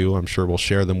when we do, I'm sure we'll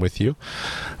share them with you.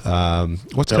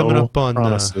 What's coming up on...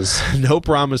 promises. No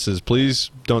promises.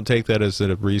 Please don't take that as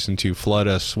a reason to flood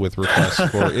us with requests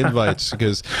for invites,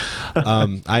 because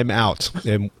I'm out.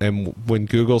 And when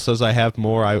Google says I have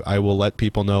more, I will let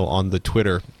people know on the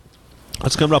Twitter.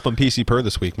 What's coming up on PC Per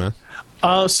this week, man?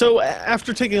 So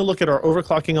after taking a look at our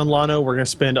overclocking on Llano, we're going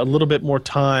to spend a little bit more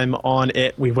time on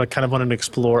it. We kind of wanted to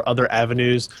explore other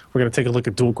avenues. We're going to take a look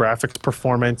at dual graphics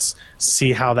performance,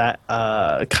 see how that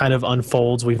kind of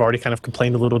unfolds. We've already kind of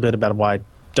complained a little bit about why it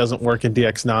doesn't work in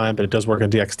DX9, but it does work in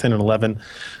DX10 and 11.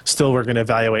 Still, we're going to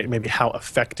evaluate maybe how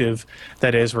effective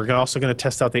that is. We're also going to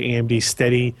test out the AMD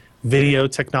Steady video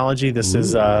technology. This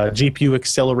is GPU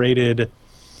accelerated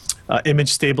image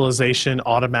stabilization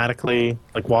automatically.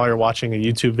 Like while you're watching a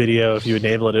YouTube video, if you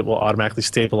enable it, it will automatically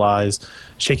stabilize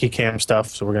shaky cam stuff.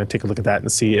 So we're going to take a look at that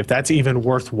and see if that's even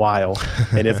worthwhile,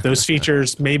 and if those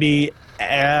features maybe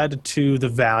add to the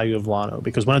value of Llano.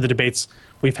 Because one of the debates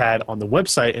we've had on the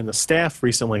website and the staff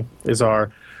recently is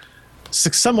our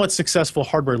somewhat successful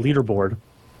hardware leaderboard.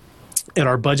 In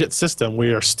our budget system,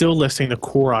 we are still listing the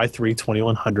Core i3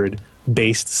 2100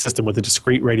 based system with a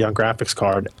discrete Radeon graphics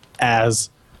card as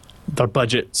the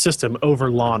budget system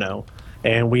over Llano.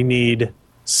 And we need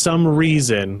some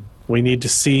reason, we need to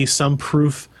see some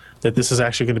proof that this is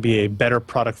actually going to be a better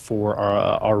product for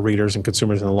our readers and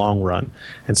consumers in the long run.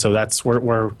 And so that's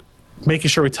we're making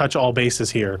sure we touch all bases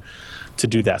here to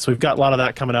do that. So we've got a lot of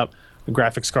that coming up.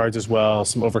 graphics cards as well,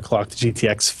 some overclocked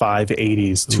GTX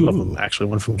 580s, two of them actually,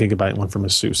 one from Gigabyte, one from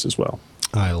Asus as well.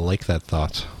 I like that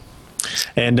thought.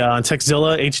 And on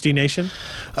Techzilla HD Nation?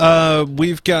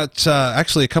 We've got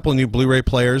actually a couple of new Blu-ray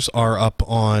players are up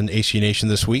on HD Nation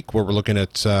this week, where we're looking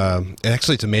at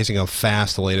actually it's amazing how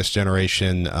fast the latest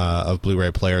generation of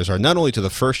Blu-ray players are, not only to the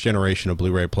first generation of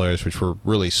Blu-ray players, which were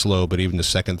really slow, but even the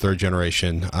second, third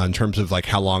generation in terms of like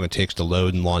how long it takes to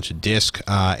load and launch a disc.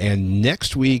 And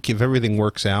next week, if everything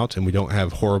works out and we don't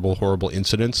have horrible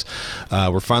incidents,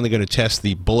 we're finally going to test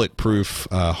the bulletproof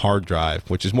hard drive,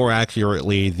 which is more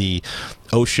accurately the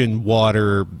ocean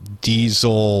water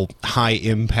diesel high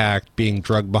impact being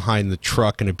drugged behind the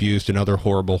truck and abused in other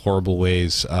horrible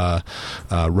ways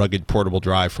rugged portable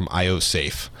drive from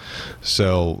IOSafe.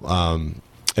 So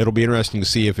it'll be interesting to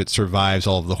see if it survives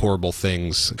all of the horrible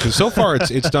things, because so far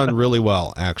it's done really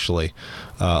well, actually,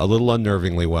 a little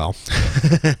unnervingly well.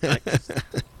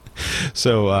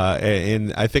 So,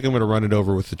 and I think I'm going to run it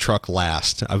over with the truck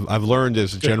last. I've learned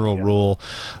as a general rule,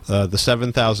 the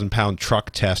 7,000-pound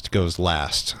truck test goes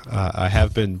last. I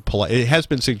have been it has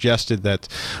been suggested that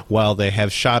while they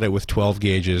have shot it with 12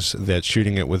 gauges, that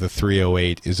shooting it with a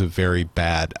 308 is a very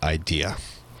bad idea.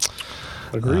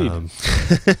 Agreed.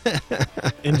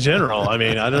 In general, I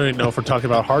mean, I don't even know if we're talking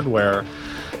about hardware.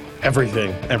 Everything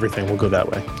will go that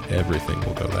way. Everything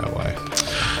will go that way.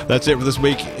 That's it for this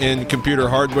week in computer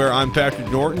hardware. I'm Patrick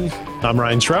Norton. I'm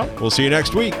Ryan Shrout. We'll see you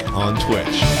next week on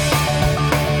Twitch.